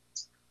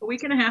 A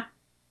week and a half.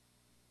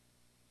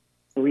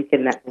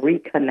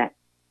 Reconnect.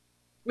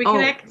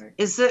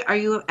 Are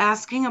you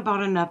asking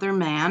about another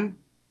man?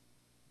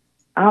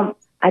 I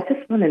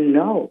just want to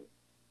know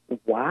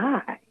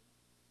why.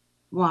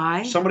 Why?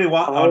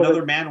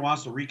 Another man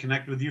wants to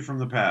reconnect with you from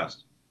the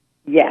past.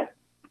 Yes.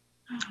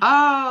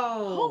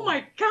 Oh. Oh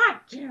my God,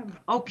 Jim.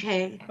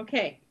 Okay.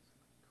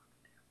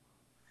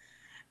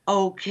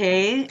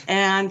 Okay.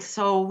 And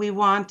so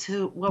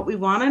what we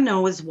want to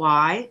know is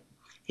why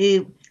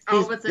She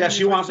wants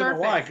to know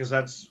why, because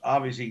that's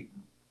obviously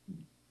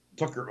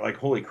took her like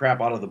holy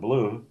crap out of the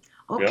blue.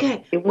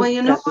 Okay. Yep. Well,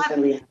 you know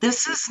what?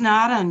 This is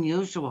not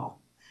unusual.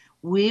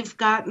 We've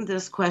gotten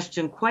this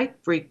question quite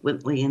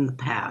frequently in the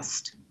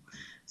past.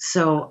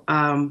 So,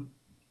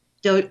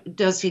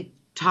 does he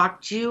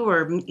talk to you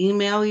or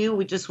email you?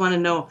 We just want to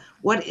know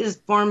what is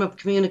form of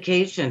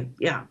communication.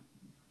 Yeah.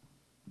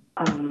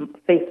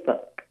 Facebook.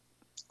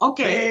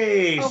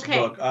 Okay.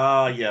 Facebook.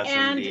 Yes,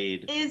 And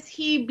indeed. is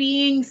he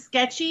being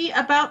sketchy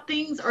about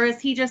things, or is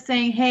he just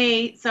saying,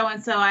 "Hey, so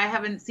and so, I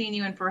haven't seen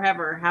you in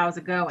forever. How's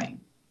it going?"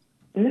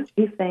 No,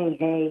 he's saying,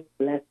 "Hey,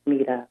 let's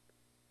meet up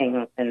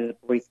and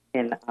we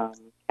can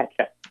catch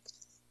up."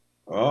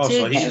 Oh,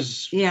 so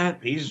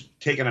he's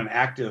taking an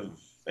active.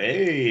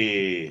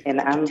 Hey.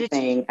 And I'm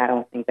saying I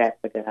don't think that's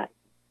a good idea.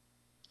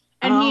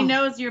 And he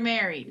knows you're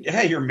married.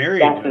 Yeah, you're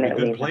married in a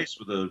Definitely. good place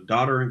with a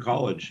daughter in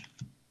college.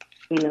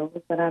 He knows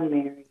that I'm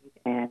married,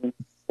 and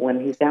when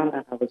he found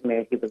out I was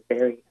married, he was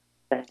very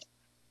upset.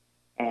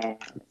 And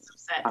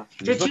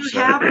Did you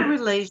have a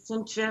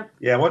relationship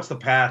Yeah, what's the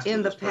past? in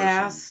of the this person?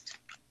 past?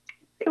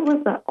 it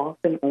was an off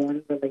and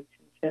on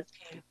relationship.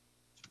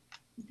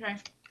 Okay.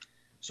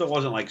 So it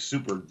wasn't like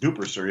super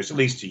duper serious, at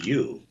least to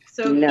you.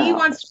 So he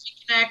wants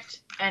to reconnect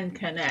and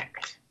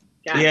connect.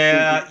 Got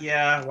it.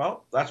 Yeah.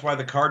 Well, that's why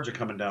the cards are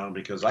coming down,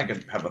 because I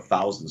could have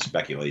 1,000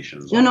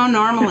 speculations. You know, on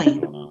normally what's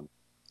going on.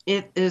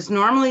 it is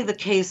normally the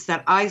case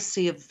that I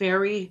see a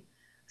very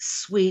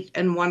sweet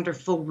and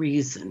wonderful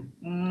reason.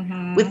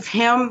 Mm-hmm. With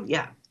him,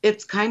 yeah,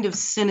 it's kind of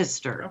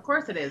sinister. Of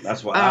course it is.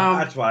 That's why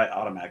I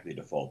automatically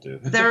default to.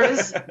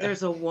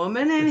 There's a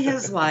woman in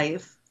his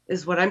life,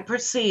 is what I'm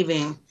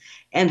perceiving,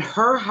 and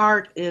her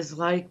heart is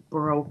like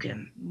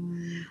broken.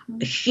 Mm-hmm.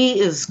 He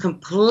is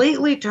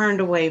completely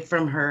turned away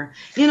from her.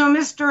 You know,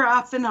 Mr.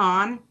 Off and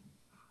On,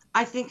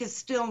 I think is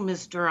still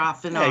Mr.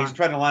 Off and On. Yeah, he's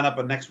trying to line up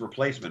a next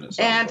replacement. It sounds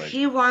And like.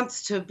 he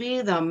wants to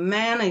be the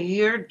man of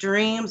your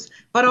dreams,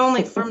 but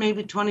only for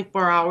maybe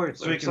 24 hours.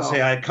 So he can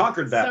say, I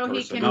conquered that so person.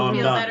 he can now I'm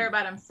feel done. better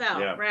about himself.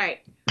 Yeah. Right.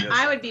 Yes.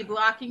 I would be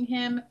blocking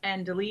him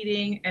and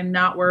deleting and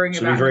not worrying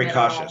So about be very him at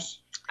all. cautious.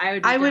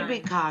 I would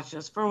be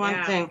cautious. For one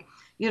Yeah. thing,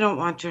 you don't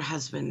want your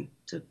husband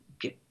to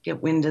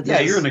get wind of this.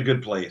 Yeah, you're in a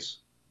good place.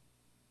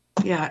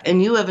 Yeah,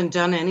 and you haven't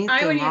done anything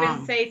I would wrong.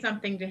 even say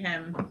something to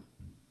him.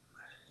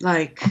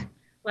 Like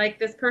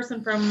this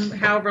person from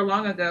however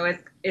long ago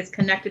is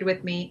connected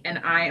with me, and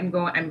I'm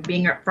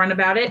being upfront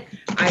about it.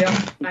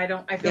 I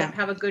don't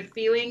have a good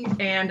feeling,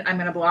 and I'm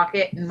gonna block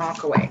it and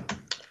walk away.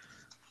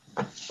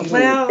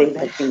 Well,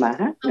 Unless he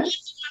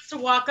wants to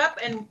walk up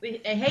and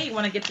hey, you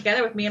want to get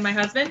together with me and my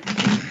husband?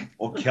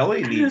 Well,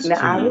 Kelly needs No,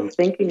 to. I was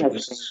thinking of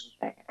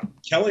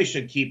Kelly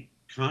should keep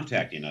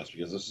contacting us,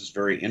 because this is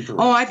very interesting.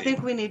 Oh, I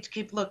think we need to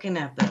keep looking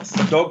at this.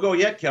 Don't go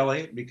yet,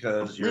 Kelly,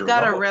 because your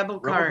got a rebel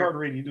card. Rebel card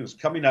reading is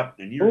coming up,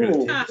 and you're going to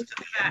Ooh. take us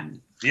to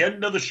the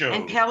end of the show.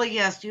 And Kelly,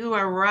 yes, you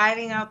are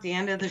riding out the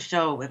end of the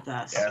show with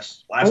us.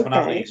 Yes, last but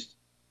not least.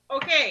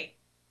 Okay,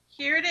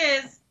 here it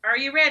is. Are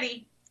you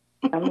ready?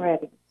 I'm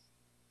ready.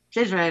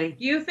 She's ready.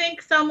 You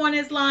think someone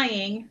is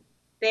lying?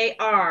 They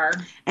are.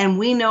 And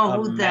we know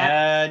who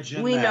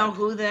Imagine we that. know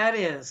who that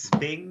is.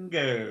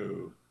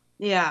 Bingo.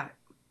 Yeah.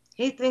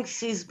 He thinks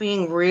he's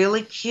being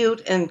really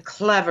cute and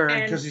clever.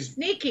 And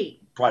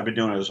sneaky. Probably been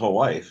doing it his whole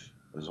life,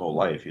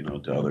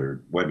 to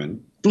other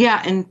women.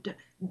 Yeah, and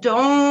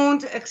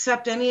don't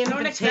accept any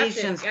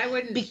invitations. I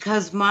wouldn't.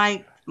 Because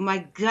my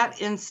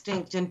gut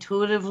instinct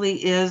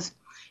intuitively is,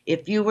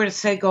 if you were to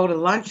say go to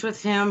lunch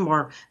with him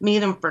or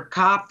meet him for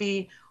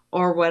coffee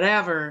or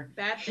whatever,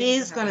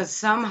 he's going to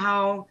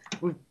somehow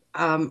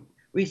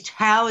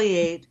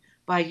retaliate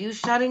by you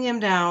shutting him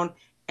down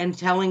and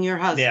telling your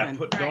husband.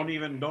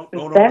 Yeah, don't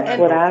That's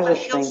what I was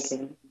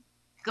thinking.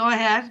 Go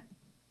ahead.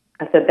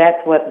 I said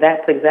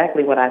that's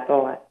exactly what I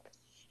thought.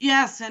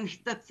 Yes, and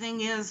the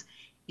thing is,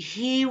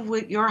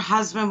 your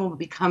husband will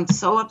become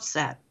so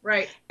upset.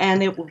 Right.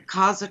 And it will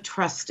cause a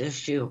trust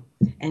issue,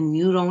 and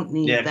you don't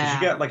need that. Yeah, because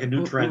you got like a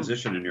new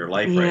transition in your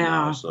life right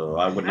now, so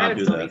I would not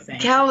do that.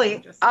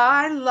 Kelly,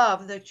 I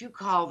love that you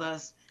called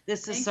us.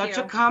 This is such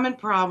a common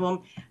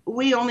problem.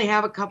 We only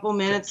have a couple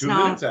minutes now.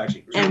 2 minutes,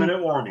 actually.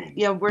 2-minute warning.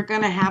 Yeah, we're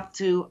going to have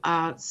to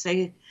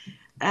say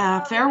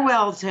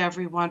farewell to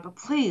everyone, but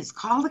please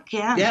call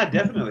again. Yeah,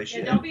 definitely.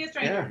 Don't be a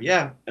stranger.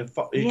 Yeah. And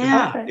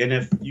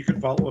if you can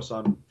follow us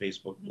on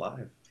Facebook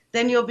Live.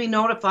 Then you'll be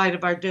notified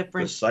of our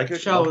different shows.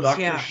 Show.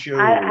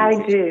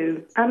 I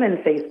do. I'm in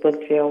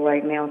Facebook jail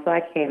right now, so I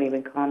can't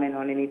even comment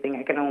on anything.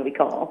 I can only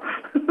call.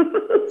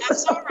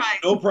 That's all right.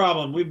 No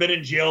problem. We've been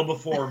in jail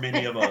before,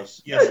 many of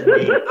us. Yes,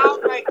 indeed.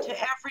 All right, to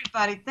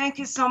everybody. Thank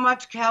you so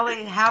much,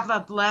 Kelly. Have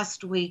a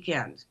blessed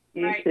weekend.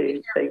 You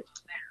too.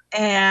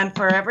 And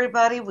for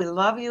everybody, we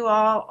love you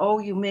all. Oh,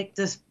 you make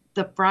the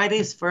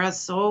Fridays for us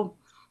so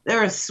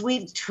they're a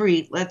sweet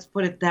treat. Let's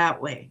put it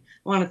that way.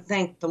 I want to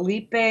thank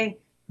Felipe,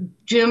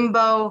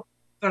 Jimbo,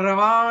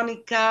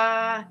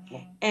 Veronica,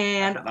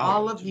 and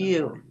all of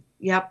you.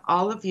 Yep,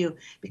 all of you.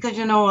 Because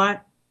you know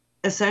what?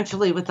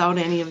 Essentially, without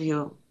any of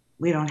you,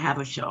 we don't have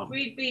a show.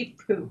 We'd be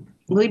poop.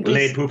 We'd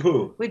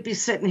poo-poo. We'd be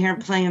sitting here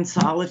playing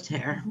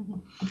solitaire.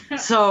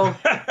 So,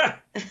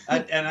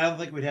 and I don't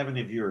think we'd have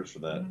any viewers for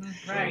that.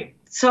 Right.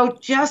 So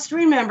just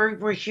remember,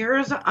 we're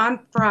here on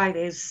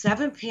Fridays,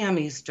 7 p.m.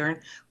 Eastern,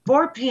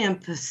 4 p.m.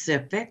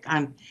 Pacific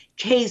on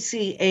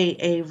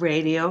KCAA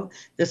Radio,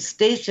 the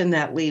station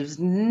that leaves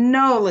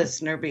no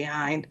listener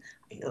behind.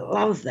 I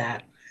love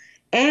that.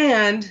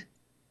 And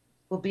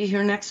we'll be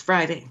here next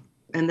Friday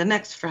and the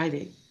next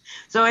Friday.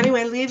 So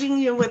anyway, leaving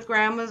you with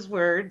Grandma's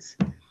words,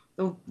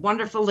 the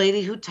wonderful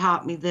lady who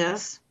taught me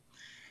this.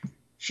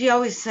 She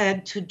always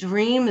said, to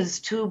dream is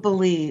to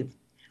believe.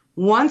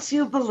 Once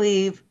you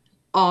believe,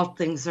 all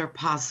things are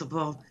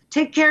possible.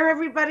 Take care,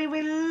 everybody.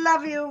 We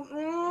love you.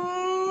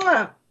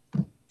 Mwah.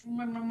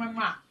 Mwah, mwah,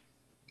 mwah.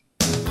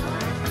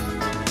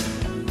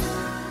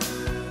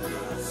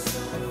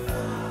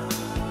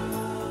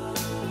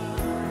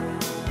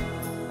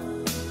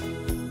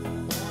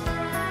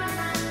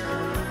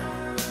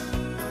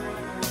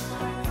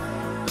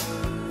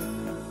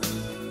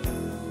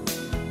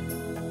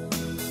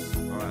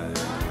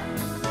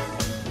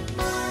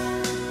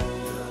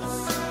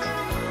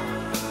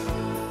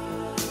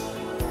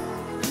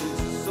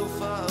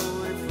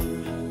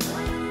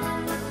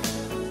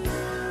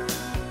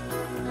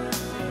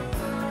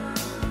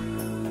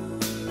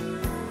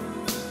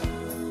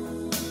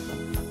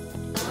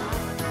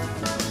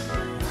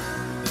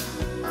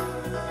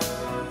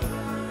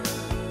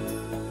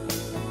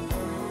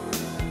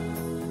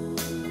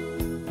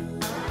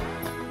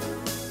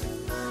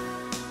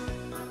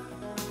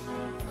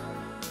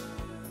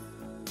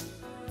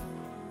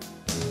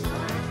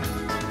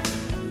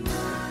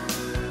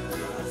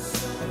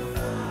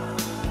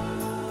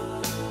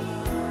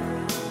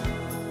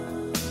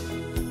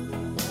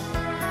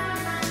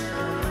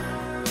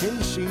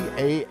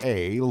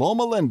 KCAA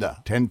Loma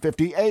Linda,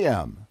 1050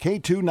 AM,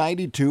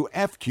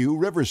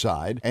 K292FQ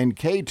Riverside, and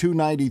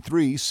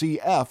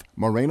K293CF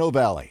Moreno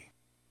Valley.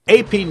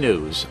 AP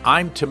News,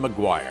 I'm Tim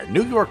McGuire.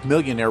 New York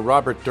millionaire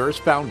Robert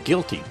Durst found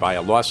guilty by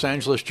a Los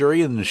Angeles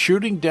jury in the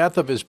shooting death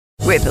of his...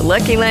 With the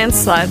Lucky Land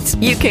Slots,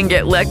 you can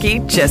get lucky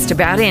just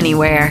about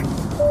anywhere.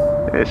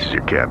 This is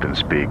your captain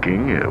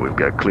speaking. We've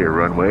got clear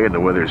runway and the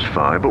weather's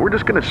fine, but we're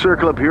just going to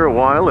circle up here a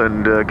while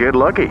and get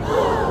lucky.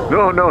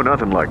 No,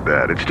 nothing like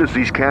that. It's just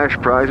these cash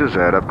prizes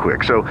add up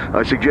quick. So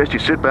I suggest you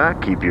sit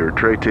back, keep your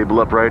tray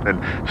table upright,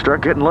 and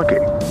start getting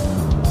lucky.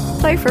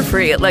 Play for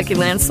free at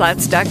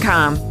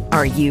LuckyLandSlots.com.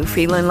 Are you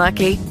feeling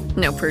lucky?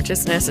 No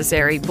purchase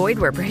necessary. Void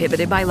where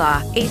prohibited by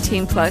law.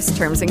 18+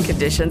 terms and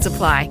conditions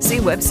apply. See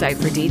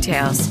website for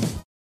details.